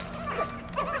across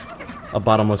a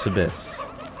bottomless abyss?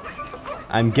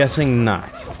 I'm guessing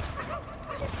not.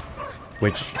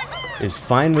 Which is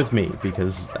fine with me,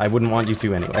 because I wouldn't want you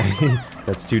to anyway.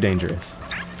 That's too dangerous.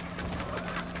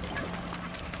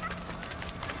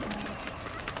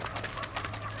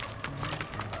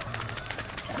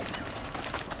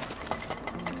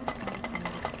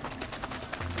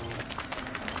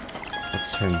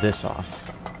 Let's turn this off.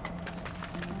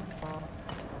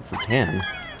 If we can.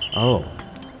 Oh.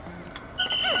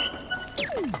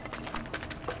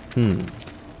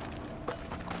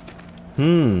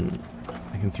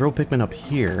 I can throw Pikmin up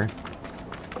here.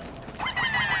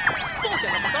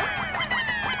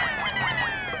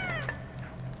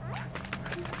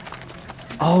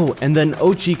 Oh, and then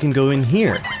Ochi can go in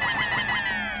here.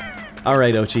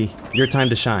 Alright, Ochi. Your time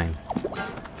to shine.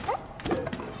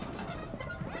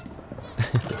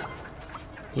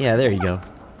 Yeah, there you go.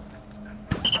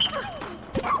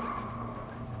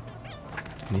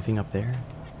 Anything up there?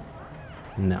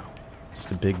 No.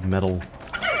 Just a big metal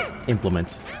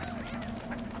implement.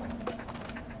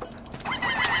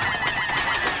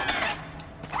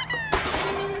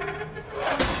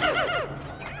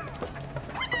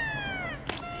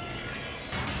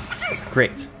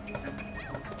 Great.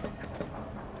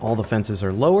 All the fences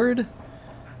are lowered.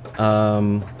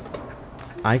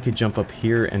 I could jump up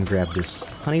here and grab this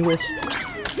honey wisp.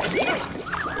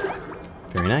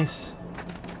 Very nice.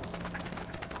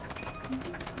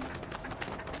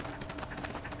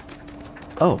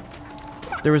 Oh,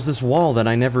 there was this wall that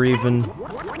I never even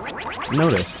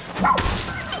noticed.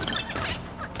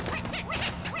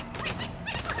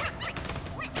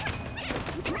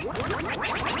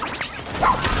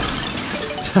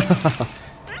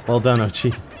 Well done,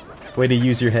 Ochi. Way to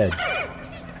use your head.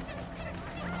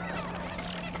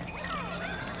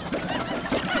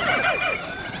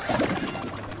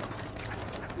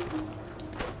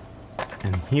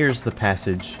 And here's the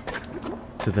passage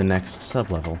to the next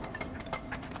sublevel.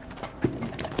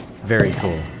 Very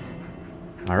cool.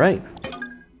 Alright.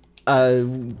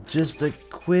 Just a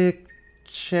quick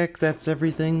check, that's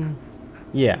everything?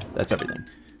 Yeah, that's everything.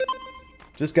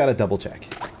 Just gotta double check.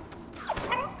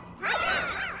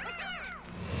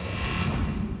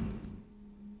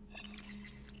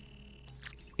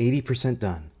 %,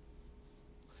 done.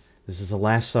 This is the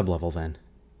last sublevel then.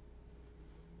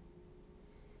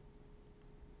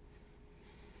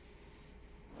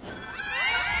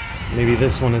 Maybe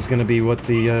this one is going to be what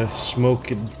the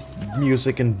smoke and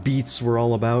music and beats were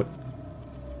all about.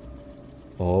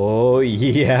 Oh,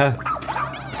 yeah.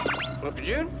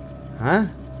 Huh?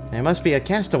 There must be a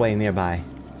castaway nearby.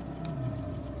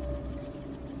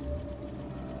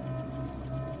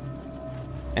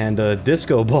 And a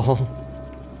disco ball.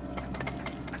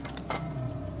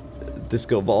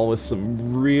 Disco ball with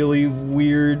some really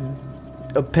weird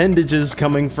appendages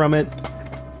coming from it.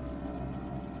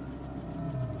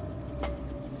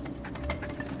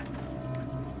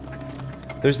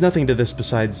 There's nothing to this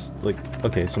besides, like,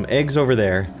 okay, some eggs over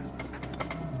there.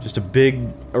 Just a big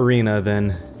arena,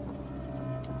 then.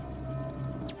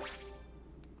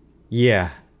 Yeah.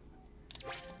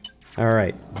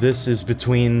 Alright, this is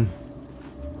between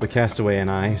the castaway and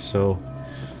I, so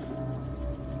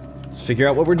let's figure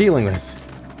out what we're dealing with.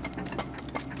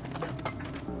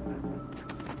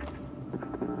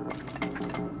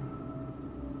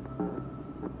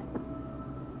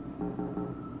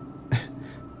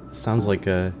 Sounds like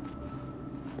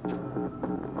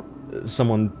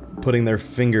someone putting their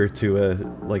finger to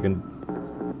like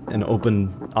an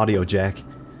open audio jack.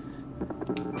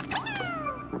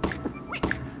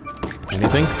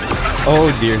 Anything?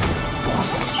 Oh dear.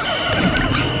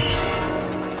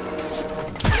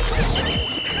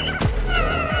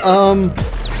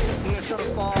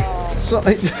 So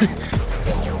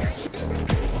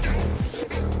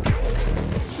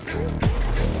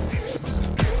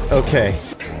okay.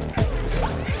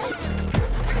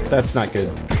 That's not good.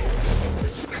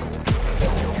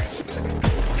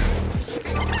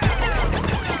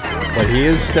 But he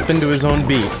is stepping to his own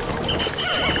beat.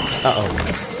 Uh-oh.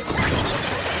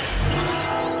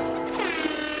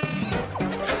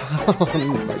 Oh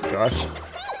my gosh.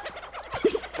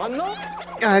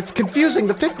 It's confusing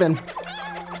the Pikmin.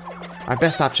 Our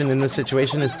best option in this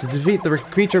situation is to defeat the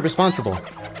creature responsible.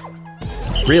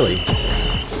 Really?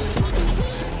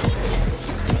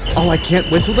 Oh, I can't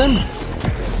whistle them?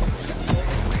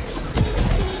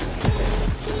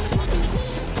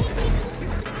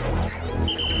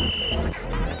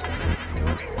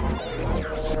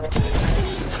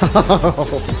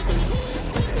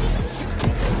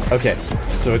 Okay,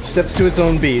 so it steps to its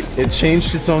own beat. It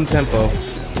changed its own tempo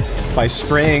by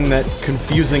spraying that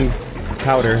confusing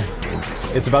powder.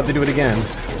 It's about to do it again.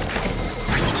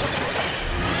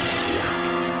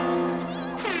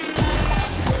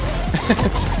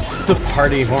 The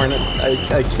party horn.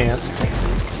 I can't.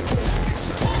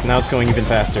 So now it's going even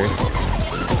faster.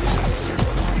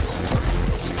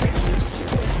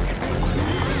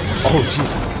 Oh,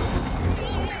 jeez.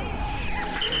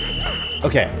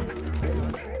 Okay.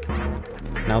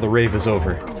 Now the rave is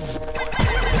over.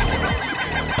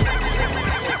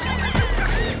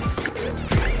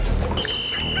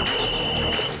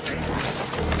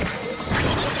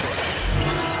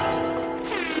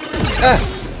 Ah!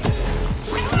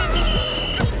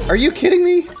 Are you kidding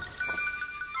me?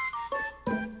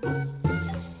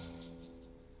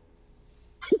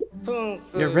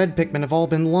 Your red Pikmin have all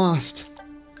been lost.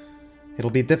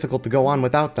 It'll be difficult to go on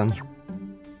without them.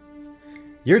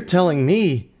 You're telling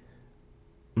me...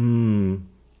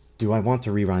 do I want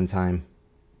to rerun time?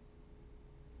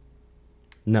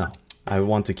 No. I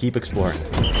want to keep exploring.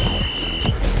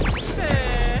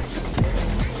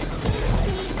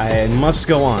 I must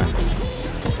go on.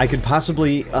 I could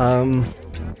possibly,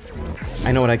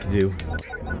 I know what I could do.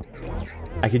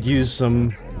 I could use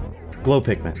some glow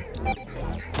Pikmin.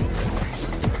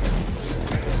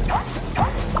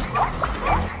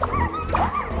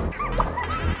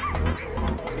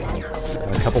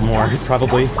 A couple more,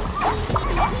 probably.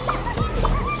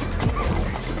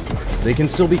 They can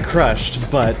still be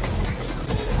crushed, but...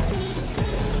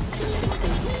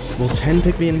 will 10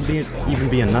 Pikmin even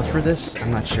be enough for this?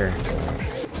 I'm not sure.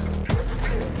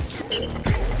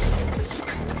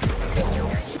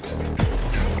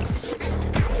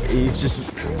 He's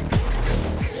just...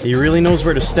 he really knows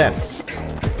where to step.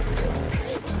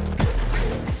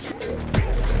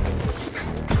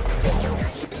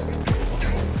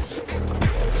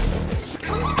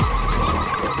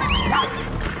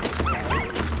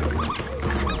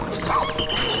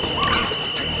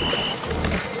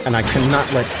 And I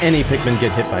cannot let any Pikmin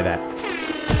get hit by that.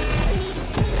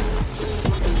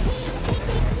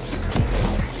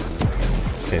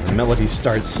 Okay, the melody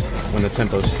starts when the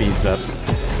tempo speeds up.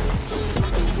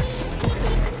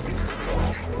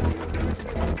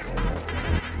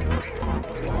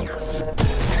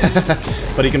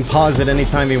 But he can pause at any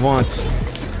time he wants.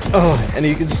 Oh, and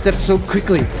he can step so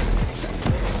quickly.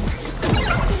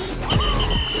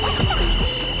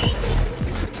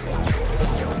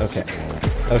 Okay.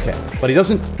 Okay, but he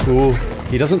doesn't... ooh,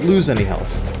 he doesn't lose any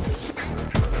health.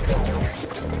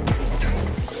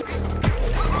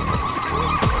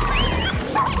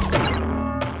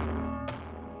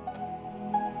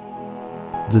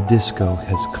 The disco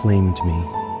has claimed me,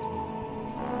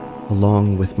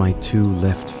 along with my 2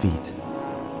 left feet.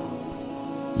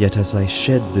 Yet as I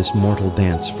shed this mortal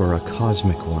dance for a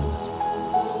cosmic one,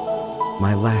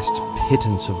 my last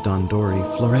pittance of Dondori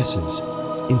fluoresces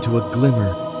into a glimmer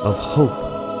of hope.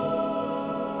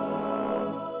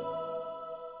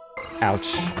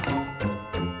 Ouch.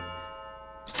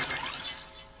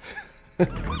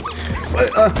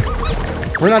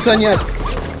 We're not done yet.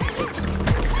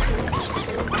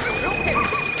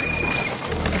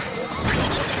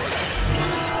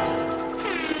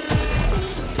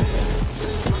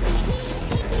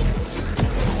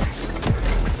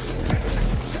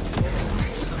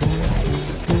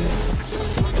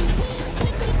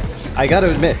 I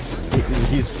gotta admit,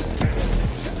 he's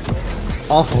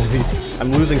awful.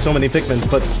 I'm losing so many Pikmin,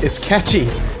 but it's catchy.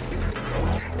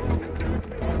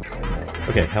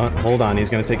 Okay, hold on. He's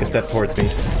gonna take a step towards me.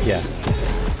 Yeah.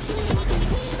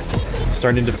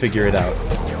 Starting to figure it out.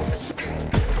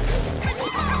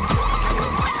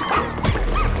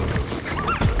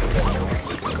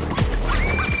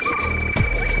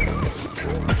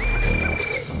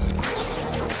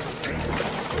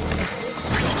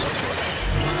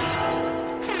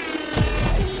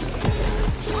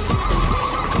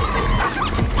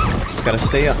 Just gotta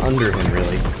stay under him,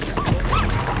 really.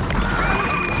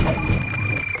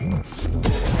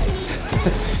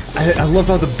 I love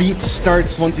how the beat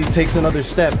starts once he takes another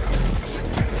step.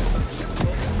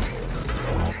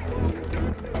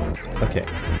 Okay,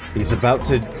 he's about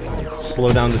to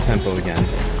slow down the tempo again.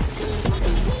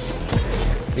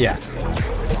 Yeah.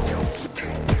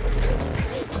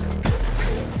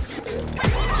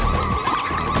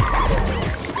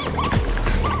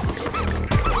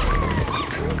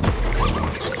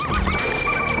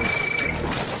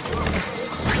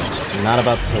 I'm not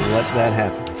about to let that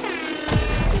happen.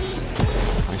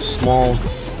 My small,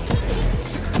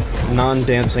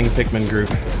 non-dancing Pikmin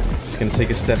group is gonna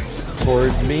take a step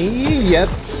toward me. Yep.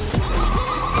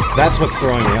 That's what's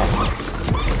throwing me off.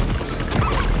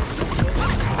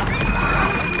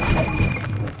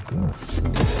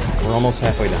 We're almost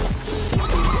halfway down.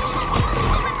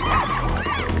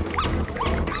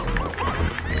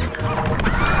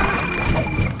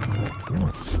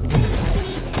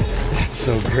 That's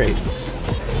so great.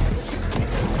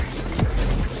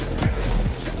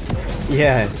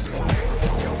 Yeah.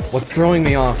 What's throwing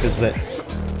me off is that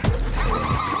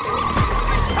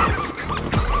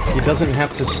he doesn't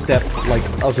have to step like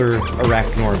other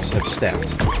Arachnorps have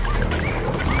stepped.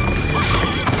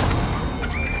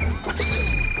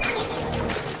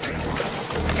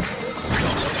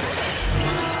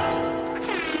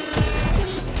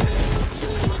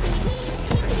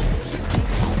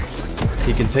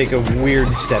 He can take a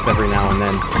weird step every now and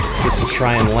then, just to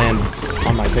try and land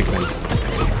on my Pikmin.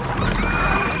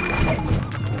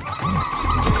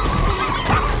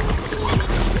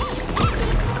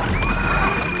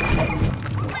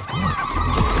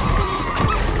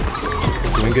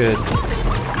 Doing good.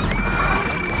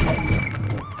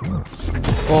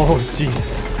 Oh, jeez.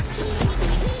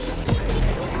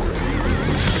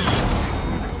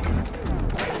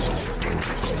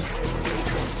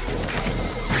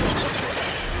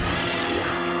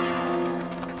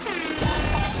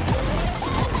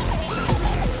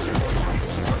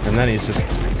 And then he's just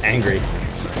angry.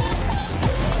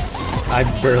 I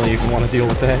barely even want to deal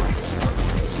with that.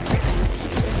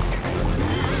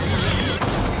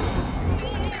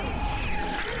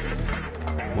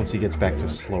 Once he gets back to a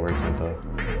slower tempo.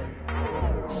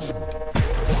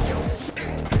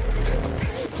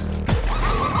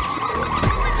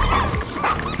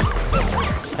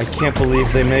 I can't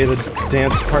believe they made the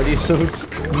dance party so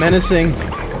menacing.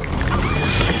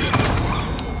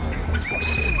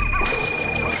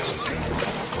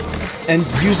 And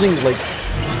using, like,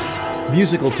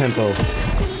 musical tempo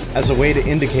as a way to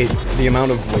indicate the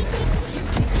amount of, like,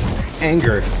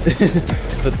 anger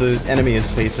that the enemy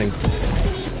is facing.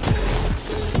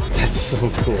 That's so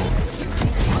cool.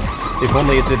 If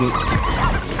only it didn't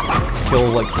kill,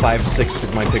 like, 5/6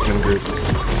 of my Pikmin group.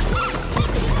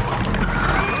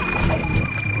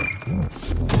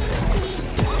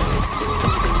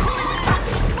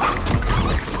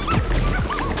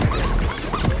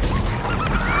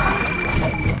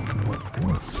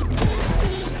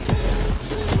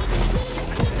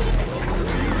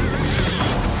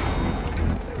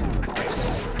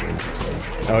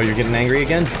 Oh, you're getting angry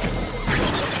again?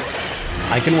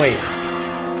 I can wait.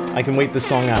 I can wait this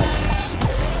song out.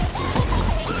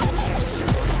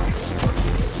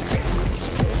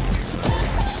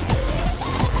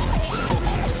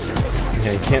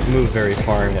 Yeah, you can't move very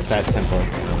far at that tempo.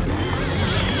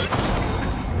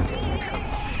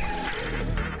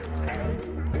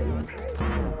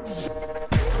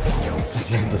 I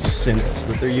love the synths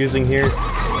that they're using here.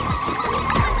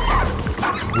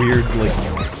 Weird, like,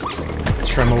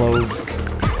 tremolo.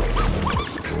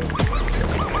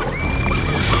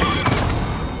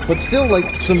 But still,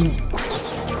 like, some...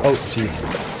 Oh, jeez.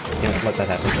 Can't let that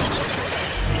happen.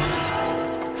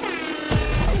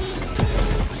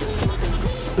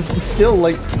 Still,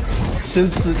 like,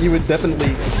 synths that you would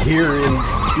definitely hear in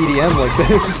EDM like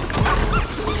this.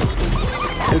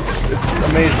 It's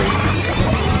amazing.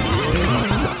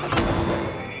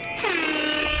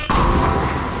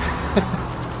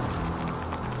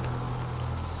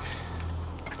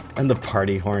 And the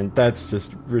party horn, that's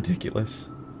just ridiculous.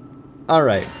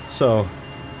 Alright, so...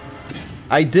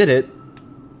 I did it,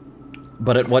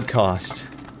 but at what cost?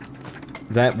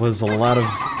 That was a lot of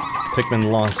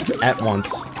Pikmin lost at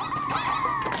once.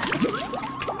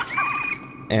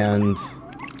 And...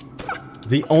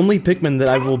 the only Pikmin that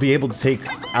I will be able to take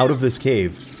out of this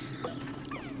cave,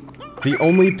 the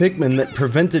only Pikmin that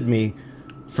prevented me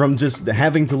from just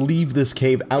having to leave this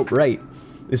cave outright,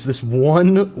 is this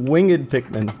one winged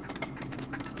Pikmin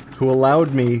who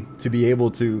allowed me to be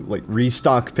able to, like,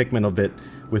 restock Pikmin a bit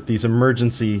with these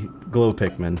emergency glow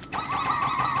Pikmin.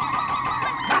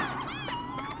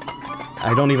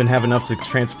 I don't even have enough to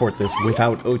transport this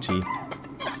without Ochi.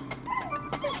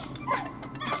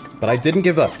 But I didn't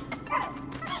give up.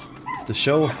 The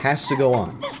show has to go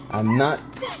on. I'm not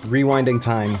rewinding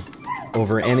time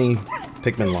over any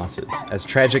Pikmin losses, as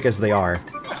tragic as they are.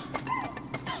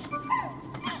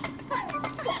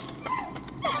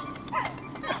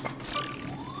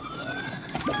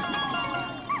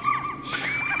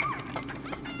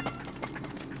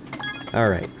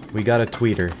 Alright, we got a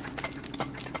tweeter.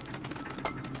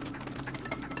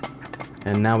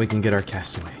 And now we can get our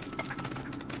castaway.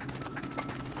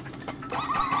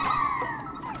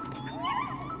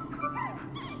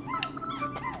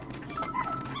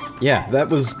 Yeah, that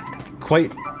was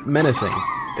quite menacing.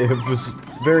 It was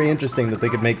very interesting that they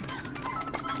could make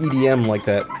EDM like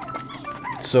that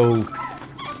so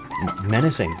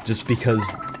menacing, just because,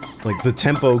 like, the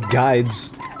tempo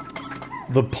guides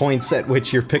the points at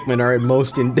which your Pikmin are at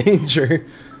most in danger.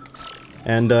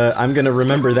 And I'm gonna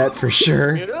remember that for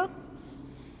sure.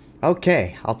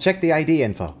 Okay, I'll check the ID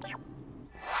info.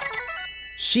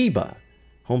 Sheba,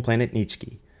 home planet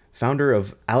Nichiki, founder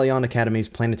of Alion Academy's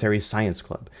Planetary Science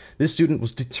Club. This student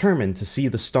was determined to see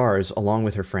the stars along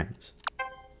with her friends.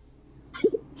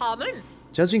 Hamen.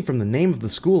 Judging from the name of the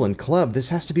school and club, this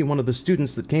has to be one of the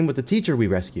students that came with the teacher we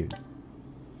rescued.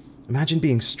 Imagine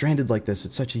being stranded like this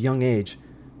at such a young age.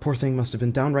 Poor thing must have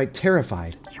been downright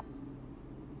terrified.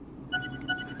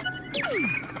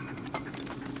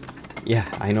 Yeah,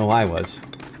 I know I was.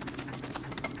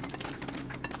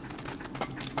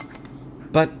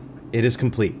 But it is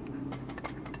complete.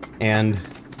 And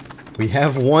we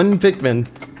have one Pikmin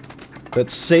that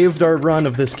saved our run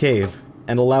of this cave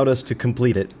and allowed us to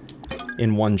complete it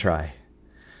in one try.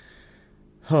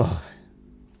 Oh,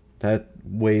 that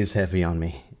weighs heavy on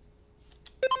me.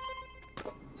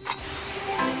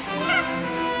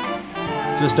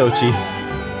 Just Ochi.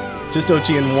 Just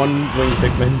Ochi and one wing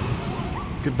Pikmin.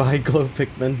 Goodbye, glow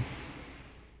Pikmin.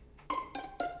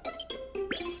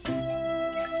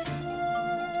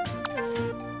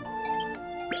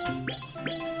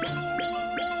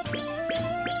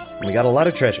 We got a lot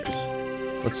of treasures.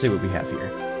 Let's see what we have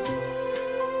here.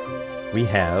 We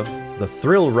have the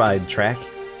Thrill Ride track,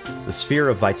 the Sphere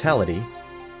of Vitality,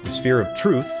 the Sphere of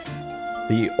Truth,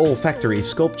 the Olfactory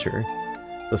Sculpture,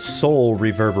 the Soul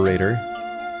Reverberator,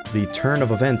 the Turn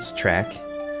of Events track,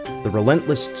 the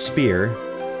Relentless Spear,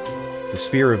 the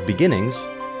Sphere of Beginnings,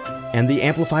 and the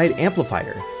Amplified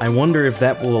Amplifier. I wonder if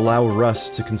that will allow Russ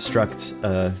to construct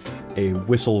a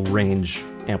whistle range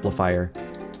amplifier.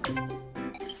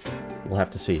 We'll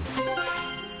have to see.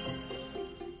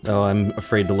 Oh, I'm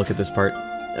afraid to look at this part.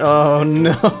 Oh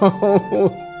no!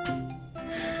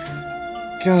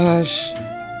 Gosh.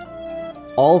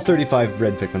 All 35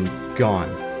 red Pikmin,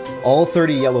 gone. All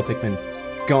 30 yellow Pikmin,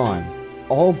 gone.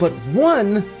 All but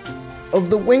one of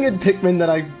the winged Pikmin that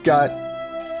I got,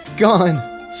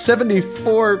 gone.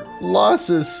 74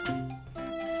 losses.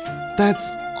 That's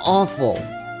awful.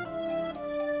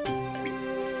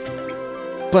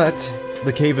 But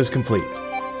the cave is complete.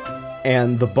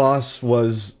 And the boss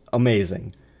was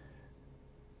amazing.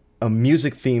 A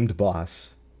music-themed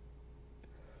boss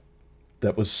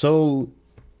that was so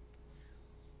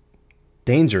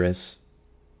dangerous,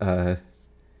 and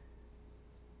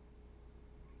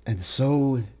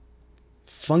so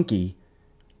funky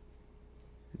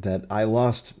that I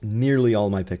lost nearly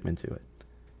all my Pikmin to it.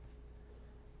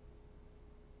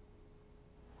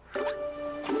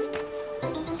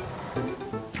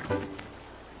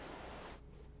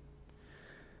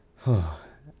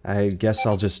 I guess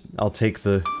I'll take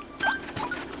the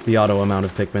auto amount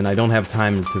of Pikmin. I don't have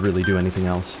time to really do anything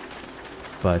else.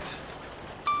 But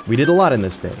we did a lot in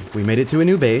this day. We made it to a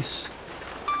new base.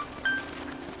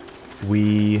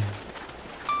 We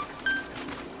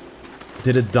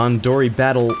did a Dondori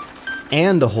battle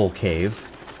and a whole cave.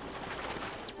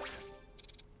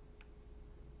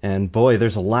 And boy,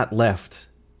 there's a lot left.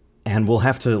 And we'll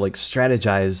have to, like,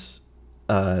 strategize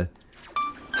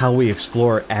how we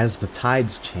explore as the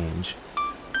tides change.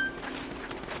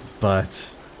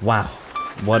 But wow,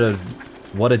 what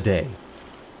a day.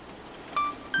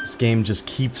 This game just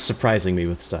keeps surprising me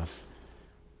with stuff.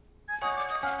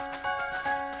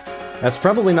 That's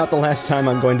probably not the last time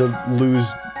I'm going to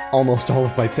lose almost all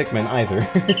of my Pikmin either.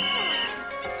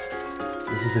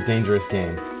 This is a dangerous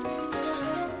game.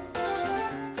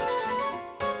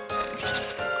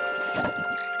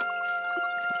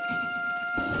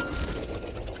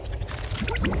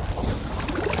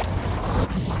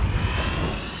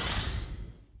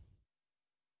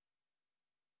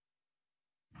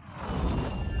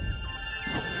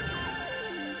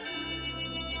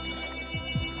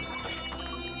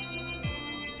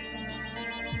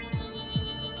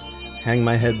 hang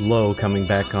my head low coming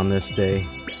back on this day.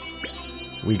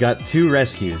 We got 2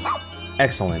 rescues.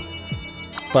 Excellent.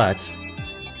 But...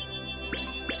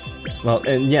 well,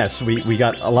 and yes, we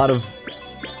got a lot of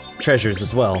treasures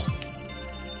as well.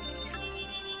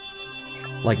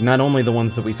 Like, not only the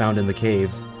ones that we found in the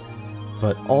cave,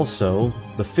 but also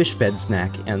the fish bed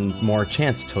snack and more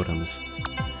chance totems.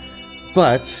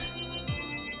 But...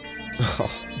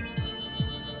 oh,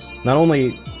 not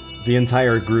only the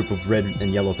entire group of red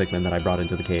and yellow Pikmin that I brought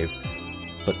into the cave,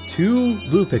 but 2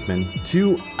 blue Pikmin,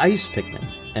 2 ice Pikmin,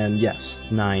 and yes,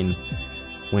 9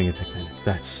 winged Pikmin.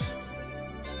 That's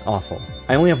awful.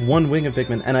 I only have 1 winged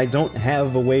Pikmin, and I don't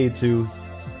have a way to...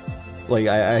 like,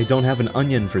 I don't have an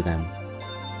onion for them.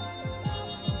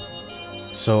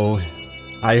 So,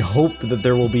 I hope that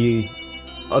there will be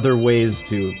other ways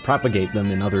to propagate them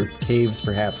in other caves,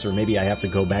 perhaps, or maybe I have to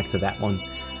go back to that one.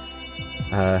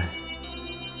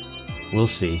 We'll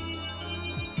see.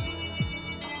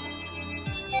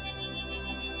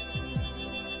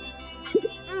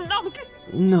 No.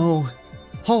 No.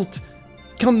 Halt!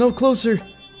 Come no closer!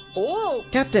 Oh.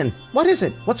 Captain, what is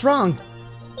it? What's wrong?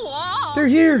 Wow. They're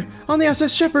here! On the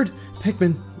SS Shepherd!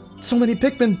 Pikmin! So many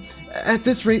Pikmin! At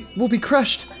this rate, we'll be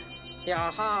crushed!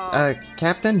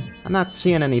 Captain? I'm not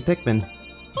seeing any Pikmin.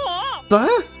 Oh. Bah?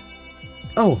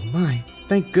 Oh my,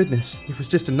 thank goodness. It was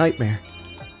just a nightmare.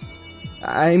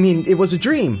 I mean, it was a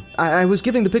dream. I was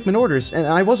giving the Pikmin orders, and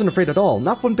I wasn't afraid at all,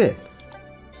 not one bit.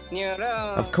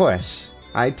 Of course.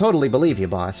 I totally believe you,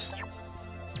 boss.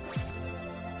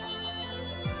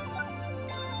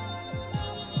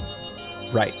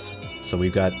 Right. So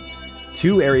we've got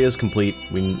 2 areas complete.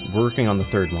 We're working on the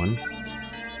 3rd one.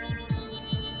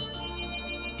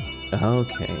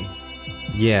 Okay.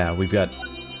 Yeah, we've got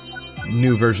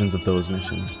new versions of those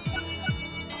missions.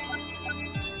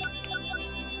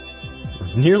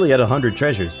 We're nearly at 100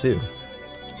 treasures, too.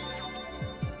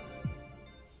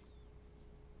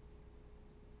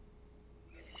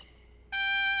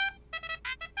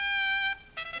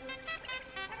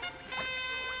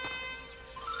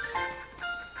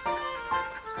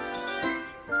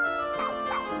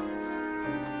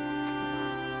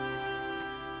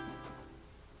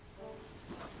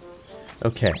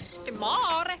 Okay.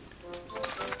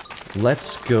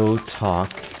 Let's go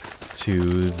talk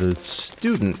to the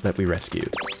student that we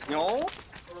rescued.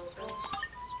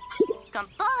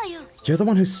 You're the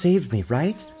one who saved me,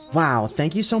 right? Wow,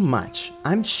 thank you so much.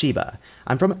 I'm Shiba.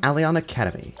 I'm from Allion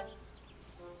Academy.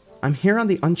 I'm here on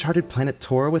the Uncharted Planet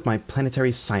tour with my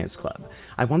Planetary Science Club.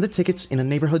 I won the tickets in a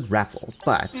neighborhood raffle,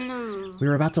 but we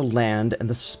were about to land and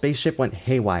the spaceship went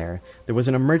haywire. There was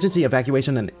an emergency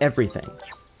evacuation and everything.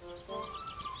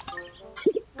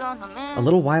 A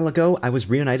little while ago, I was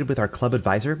reunited with our club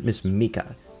advisor, Miss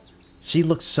Mika. She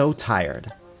looked so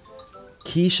tired.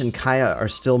 Quiche and Kaya are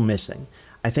still missing.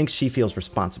 I think she feels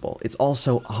responsible. It's all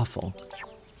so awful.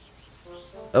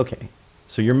 Okay,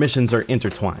 so your missions are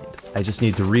intertwined. I just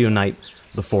need to reunite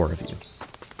the 4 of you.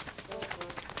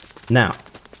 Now,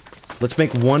 let's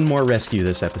make one more rescue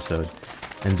this episode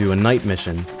and do a night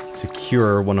mission to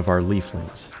cure one of our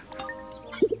leaflings.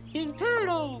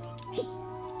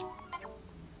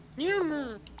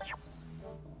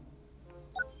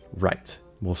 Right.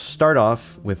 We'll start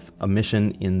off with a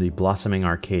mission in the Blossoming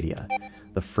Arcadia,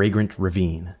 the Fragrant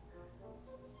Ravine.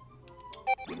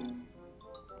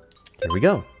 Here we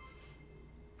go.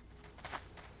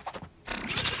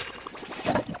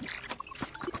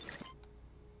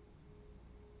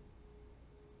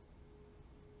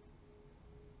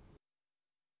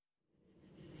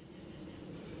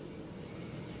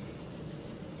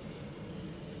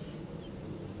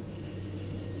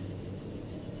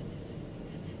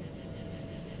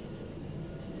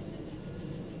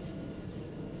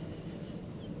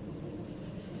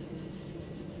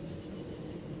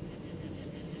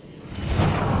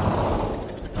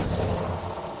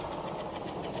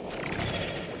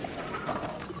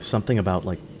 Something about,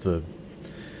 like, the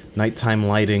nighttime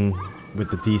lighting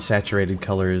with the desaturated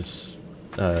colors,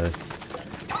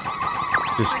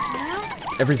 just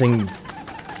everything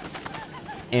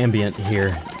ambient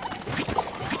here.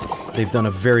 They've done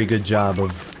a very good job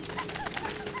of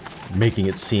making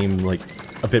it seem like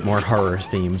a bit more horror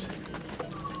themed.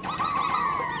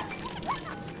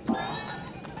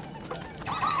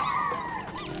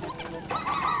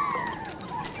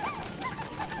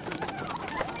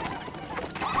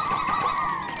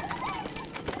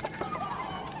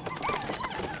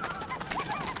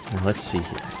 Let's see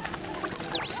here.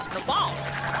 The ball.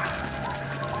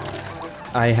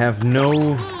 I have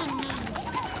no...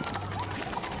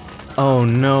 Oh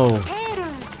no.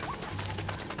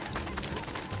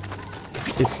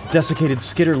 It's desiccated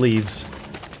skitter leaves.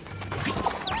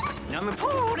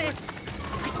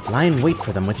 Lie in wait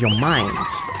for them with your minds.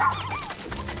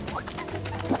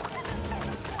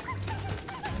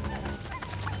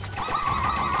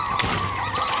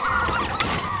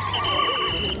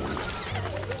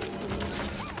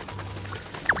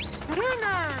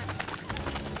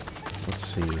 Let's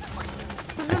see.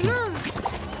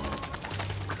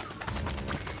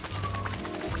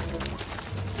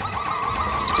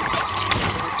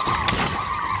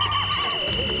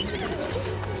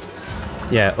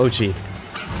 Yeah, Ochi.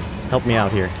 Help me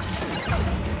out here.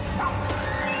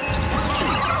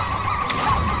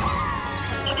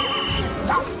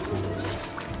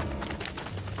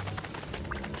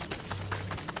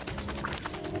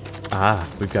 Ah,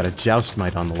 we've got a joust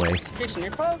mite on the way.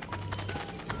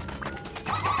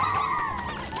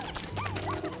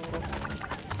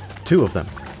 Two of them.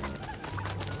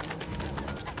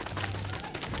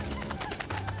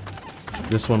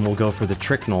 This one will go for the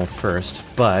Tricknell first,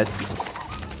 but...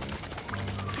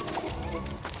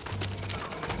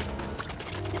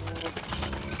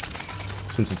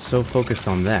 since it's so focused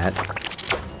on that...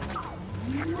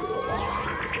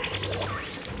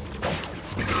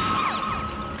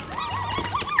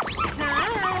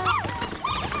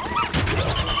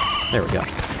 there we go.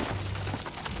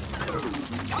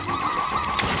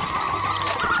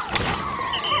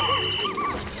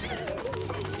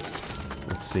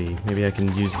 Let's see, maybe I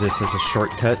can use this as a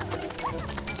shortcut.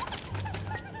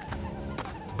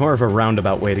 More of a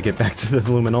roundabout way to get back to the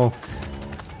luminol.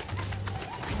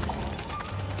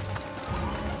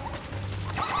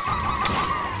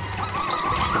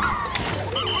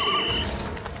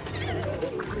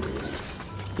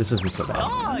 This isn't so bad.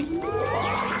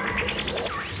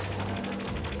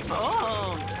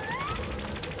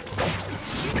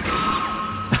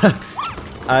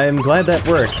 I'm glad that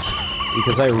worked,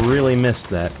 because I really missed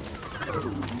that.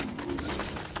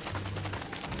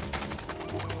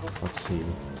 Let's see.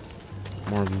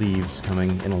 More leaves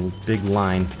coming in a big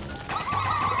line.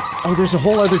 Oh, there's a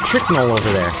whole other Tricknell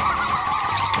over there.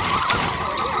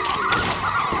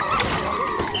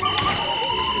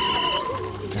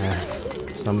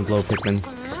 Some glow Pikmin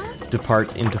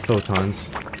depart into photons.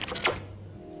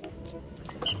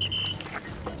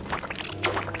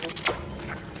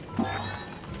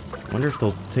 Wonder if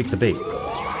they'll take the bait.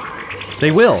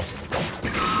 They will!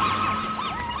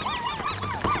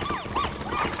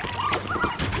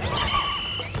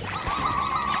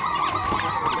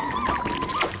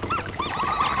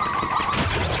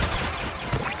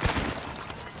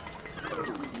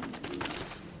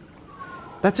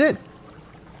 That's it!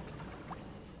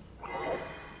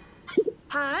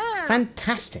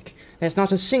 Fantastic! There's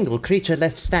not a single creature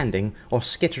left standing, or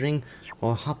skittering,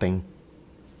 or hopping.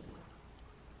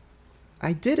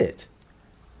 I did it!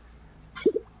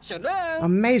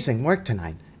 Amazing work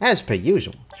tonight, as per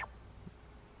usual.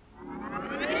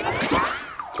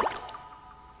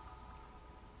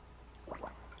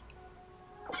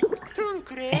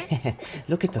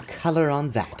 Look at the color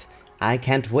on that. I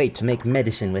can't wait to make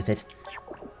medicine with it.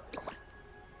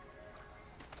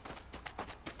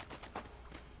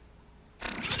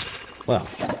 Well,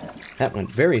 that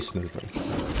went very smoothly.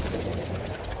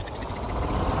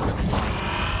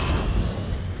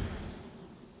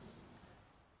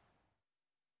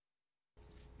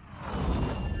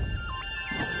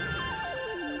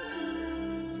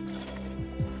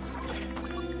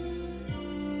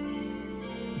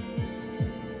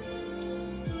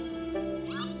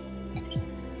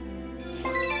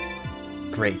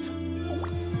 Great.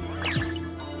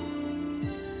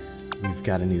 We've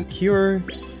got a new cure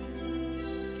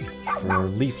for our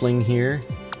leafling here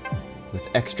with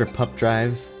extra pup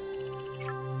drive,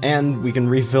 and we can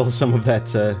refill some of that,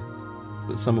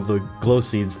 some of the glow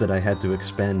seeds that I had to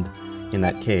expend in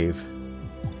that cave.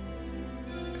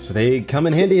 So they come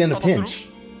in handy in a pinch,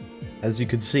 as you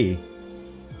could see.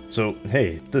 So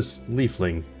hey, this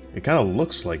leafling, it kind of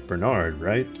looks like Bernard,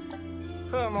 right?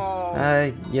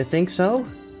 You think so?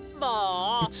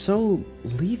 It's so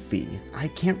leafy. I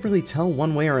can't really tell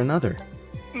one way or another.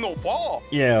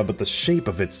 Yeah, but the shape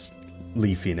of its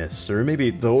leafiness, or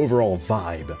maybe the overall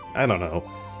vibe, I don't know.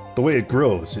 The way it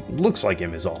grows, it looks like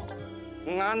him is all.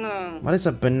 What is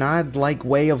a Bernard-like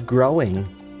way of growing?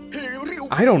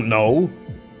 I don't know.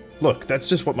 Look, that's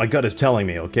just what my gut is telling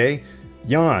me, okay?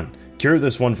 Jan, cure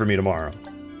this one for me tomorrow.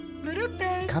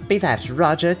 Copy that,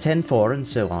 Roger, 10-4, and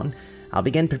so on. I'll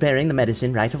begin preparing the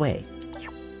medicine right away.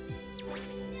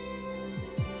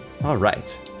 All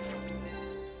right.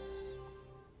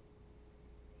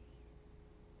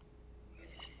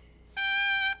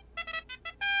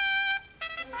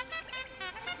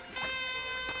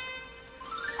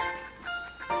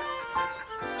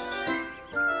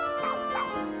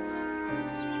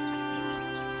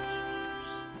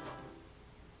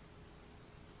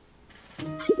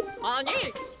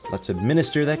 아니. Let's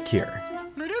administer that cure.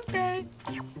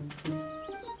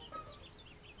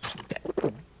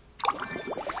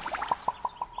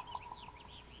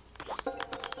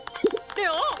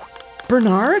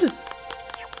 Bernard?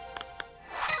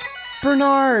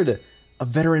 Bernard! A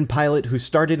veteran pilot who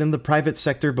started in the private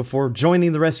sector before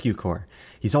joining the Rescue Corps.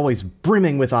 He's always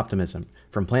brimming with optimism.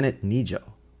 From planet Nijo.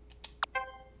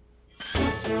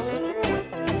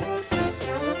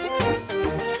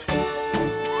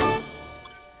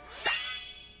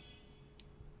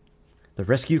 The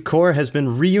Rescue Corps has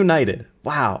been reunited.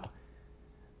 Wow.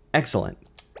 Excellent.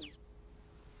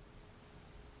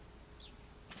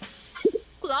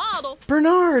 Claro.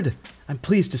 Bernard! I'm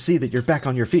pleased to see that you're back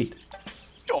on your feet.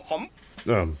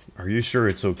 Are you sure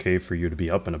it's okay for you to be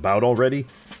up and about already?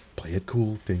 Play it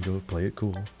cool, Dingo, play it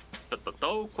cool.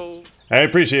 I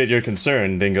appreciate your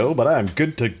concern, Dingo, but I'm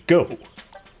good to go.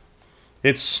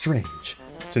 It's strange.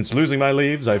 Since losing my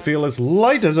leaves, I feel as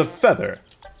light as a feather.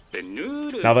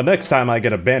 Now the next time I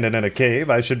get abandoned in a cave,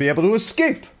 I should be able to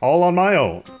escape, all on my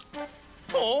own.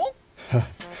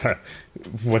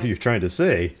 What are you trying to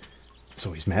say?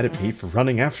 So he's mad at me for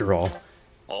running after all.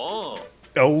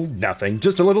 Oh, nothing.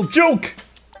 Just a little joke!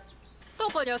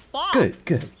 Good,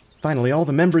 good. Finally, all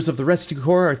the members of the Rescue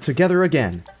Corps are together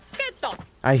again.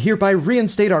 I hereby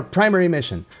reinstate our primary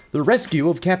mission, the rescue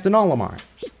of Captain Olimar.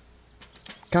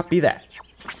 Copy that.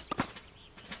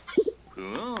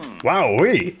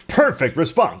 Wowee! Perfect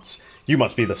response! You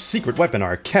must be the secret weapon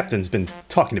our captain's been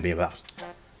talking to me about.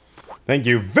 Thank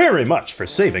you very much for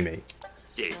saving me.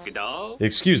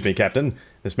 Excuse me, Captain.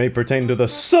 This may pertain to the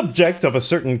subject of a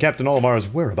certain Captain Olimar's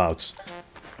whereabouts.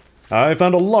 I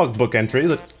found a logbook entry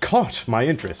that caught my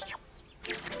interest.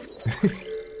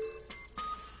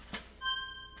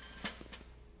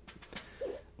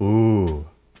 Ooh.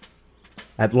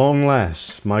 At long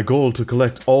last, my goal to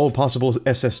collect all possible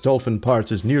SS Dolphin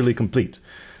parts is nearly complete.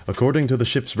 According to the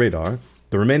ship's radar,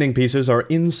 the remaining pieces are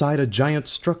inside a giant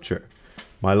structure.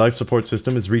 My life support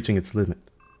system is reaching its limit.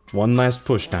 One last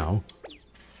push now.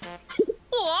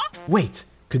 Wait,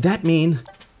 could that mean...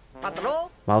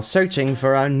 While searching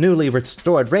for our newly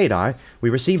restored radar, we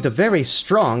received a very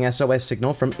strong SOS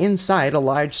signal from inside a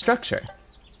large structure.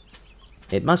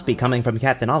 It must be coming from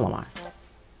Captain Olimar.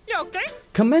 Okay.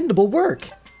 Commendable work!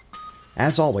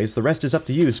 As always, the rest is up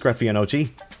to you, Scruffy and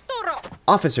Ochi.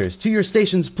 Officers, to your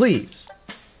stations, please!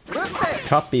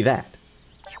 Copy that.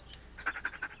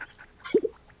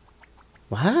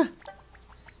 What?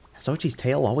 Has Ochi's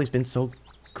tail always been so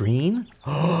green?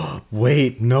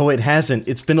 Wait, no it hasn't.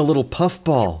 It's been a little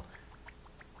puffball.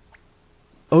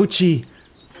 Ochi,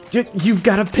 you've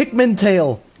got a Pikmin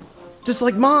tail! Just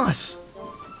like Moss!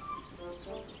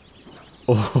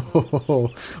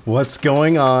 Oh, what's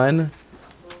going on?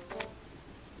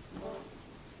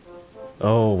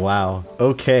 Oh, wow.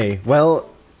 Okay, well,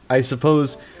 I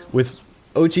suppose with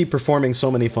Ochi performing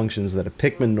so many functions that a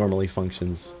Pikmin normally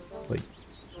functions, like,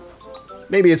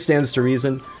 maybe it stands to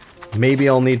reason. Maybe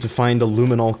I'll need to find a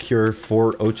luminol cure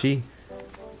for Ochi.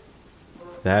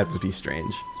 That would be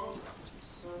strange.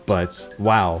 But,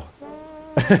 wow.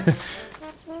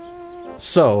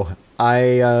 So,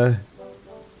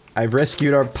 I've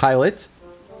rescued our pilot.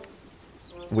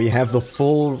 We have the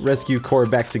full rescue corps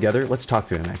back together. Let's talk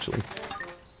to him, actually.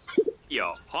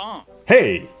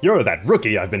 Hey, you're that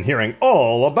rookie I've been hearing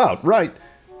all about, right?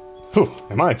 Whew,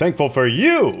 am I thankful for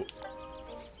you!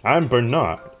 I'm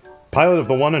Bernard, pilot of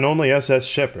the one and only SS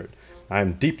Shepherd.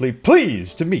 I'm deeply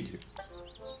pleased to meet you.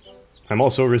 I'm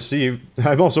also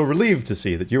relieved to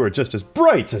see that you are just as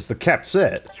bright as the cap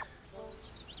said.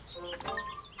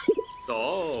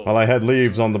 While I had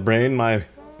leaves on the brain, my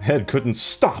head couldn't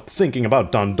stop thinking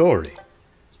about Dondori.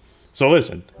 So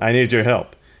listen, I need your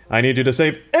help. I need you to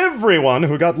save everyone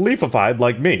who got leafified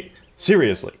like me.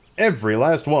 Seriously, every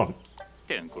last one.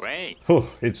 Great.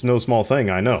 It's no small thing,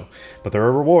 I know, but there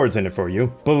are rewards in it for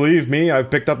you. Believe me, I've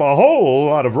picked up a whole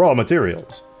lot of raw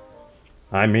materials.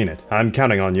 I mean it. I'm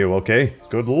counting on you, okay?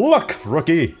 Good luck,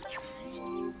 rookie!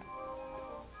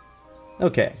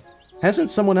 Okay.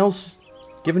 Hasn't someone else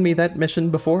given me that mission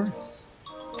before?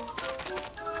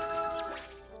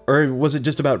 Or was it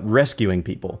just about rescuing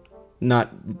people?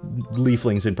 Not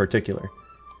leaflings in particular.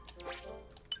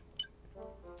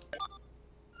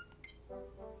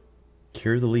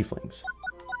 Cure the leaflings.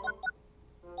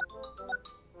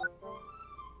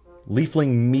 Leafling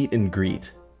meet and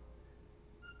greet.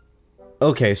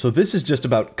 Okay, so this is just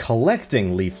about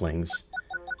collecting leaflings.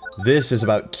 This is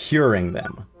about curing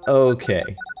them. Okay.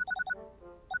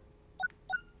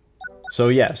 So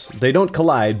yes, they don't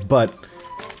collide, but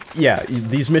yeah,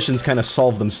 these missions kind of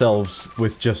solve themselves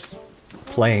with just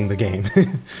playing the game.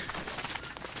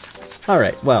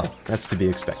 Alright, well, that's to be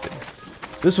expected.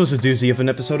 This was a doozy of an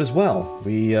episode as well.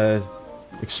 We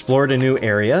explored a new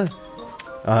area,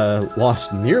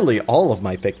 lost nearly all of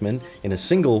my Pikmin in a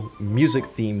single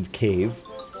music-themed cave,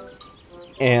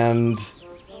 and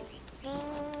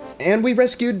we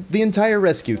rescued the entire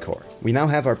rescue corps. We now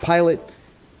have our pilot.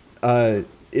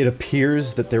 It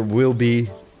appears that there will be,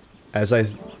 as I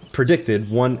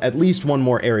predicted, at least one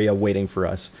more area waiting for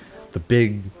us. The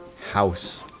big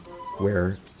house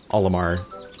where Olimar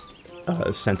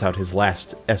sent out his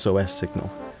last SOS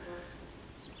signal.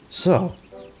 So,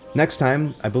 next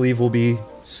time, I believe we'll be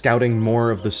scouting more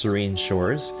of the serene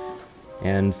shores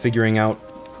and figuring out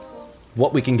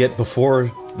what we can get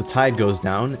before the tide goes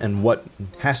down and what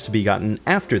has to be gotten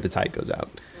after the tide goes out,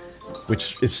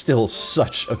 which is still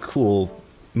such a cool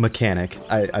mechanic.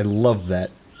 I love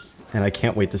that, and I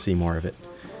can't wait to see more of it.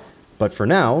 But for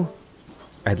now,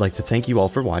 I'd like to thank you all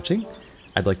for watching.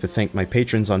 I'd like to thank my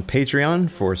patrons on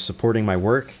Patreon for supporting my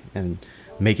work and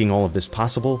making all of this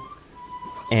possible.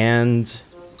 And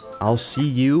I'll see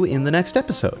you in the next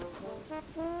episode.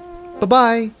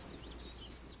 Bye-bye!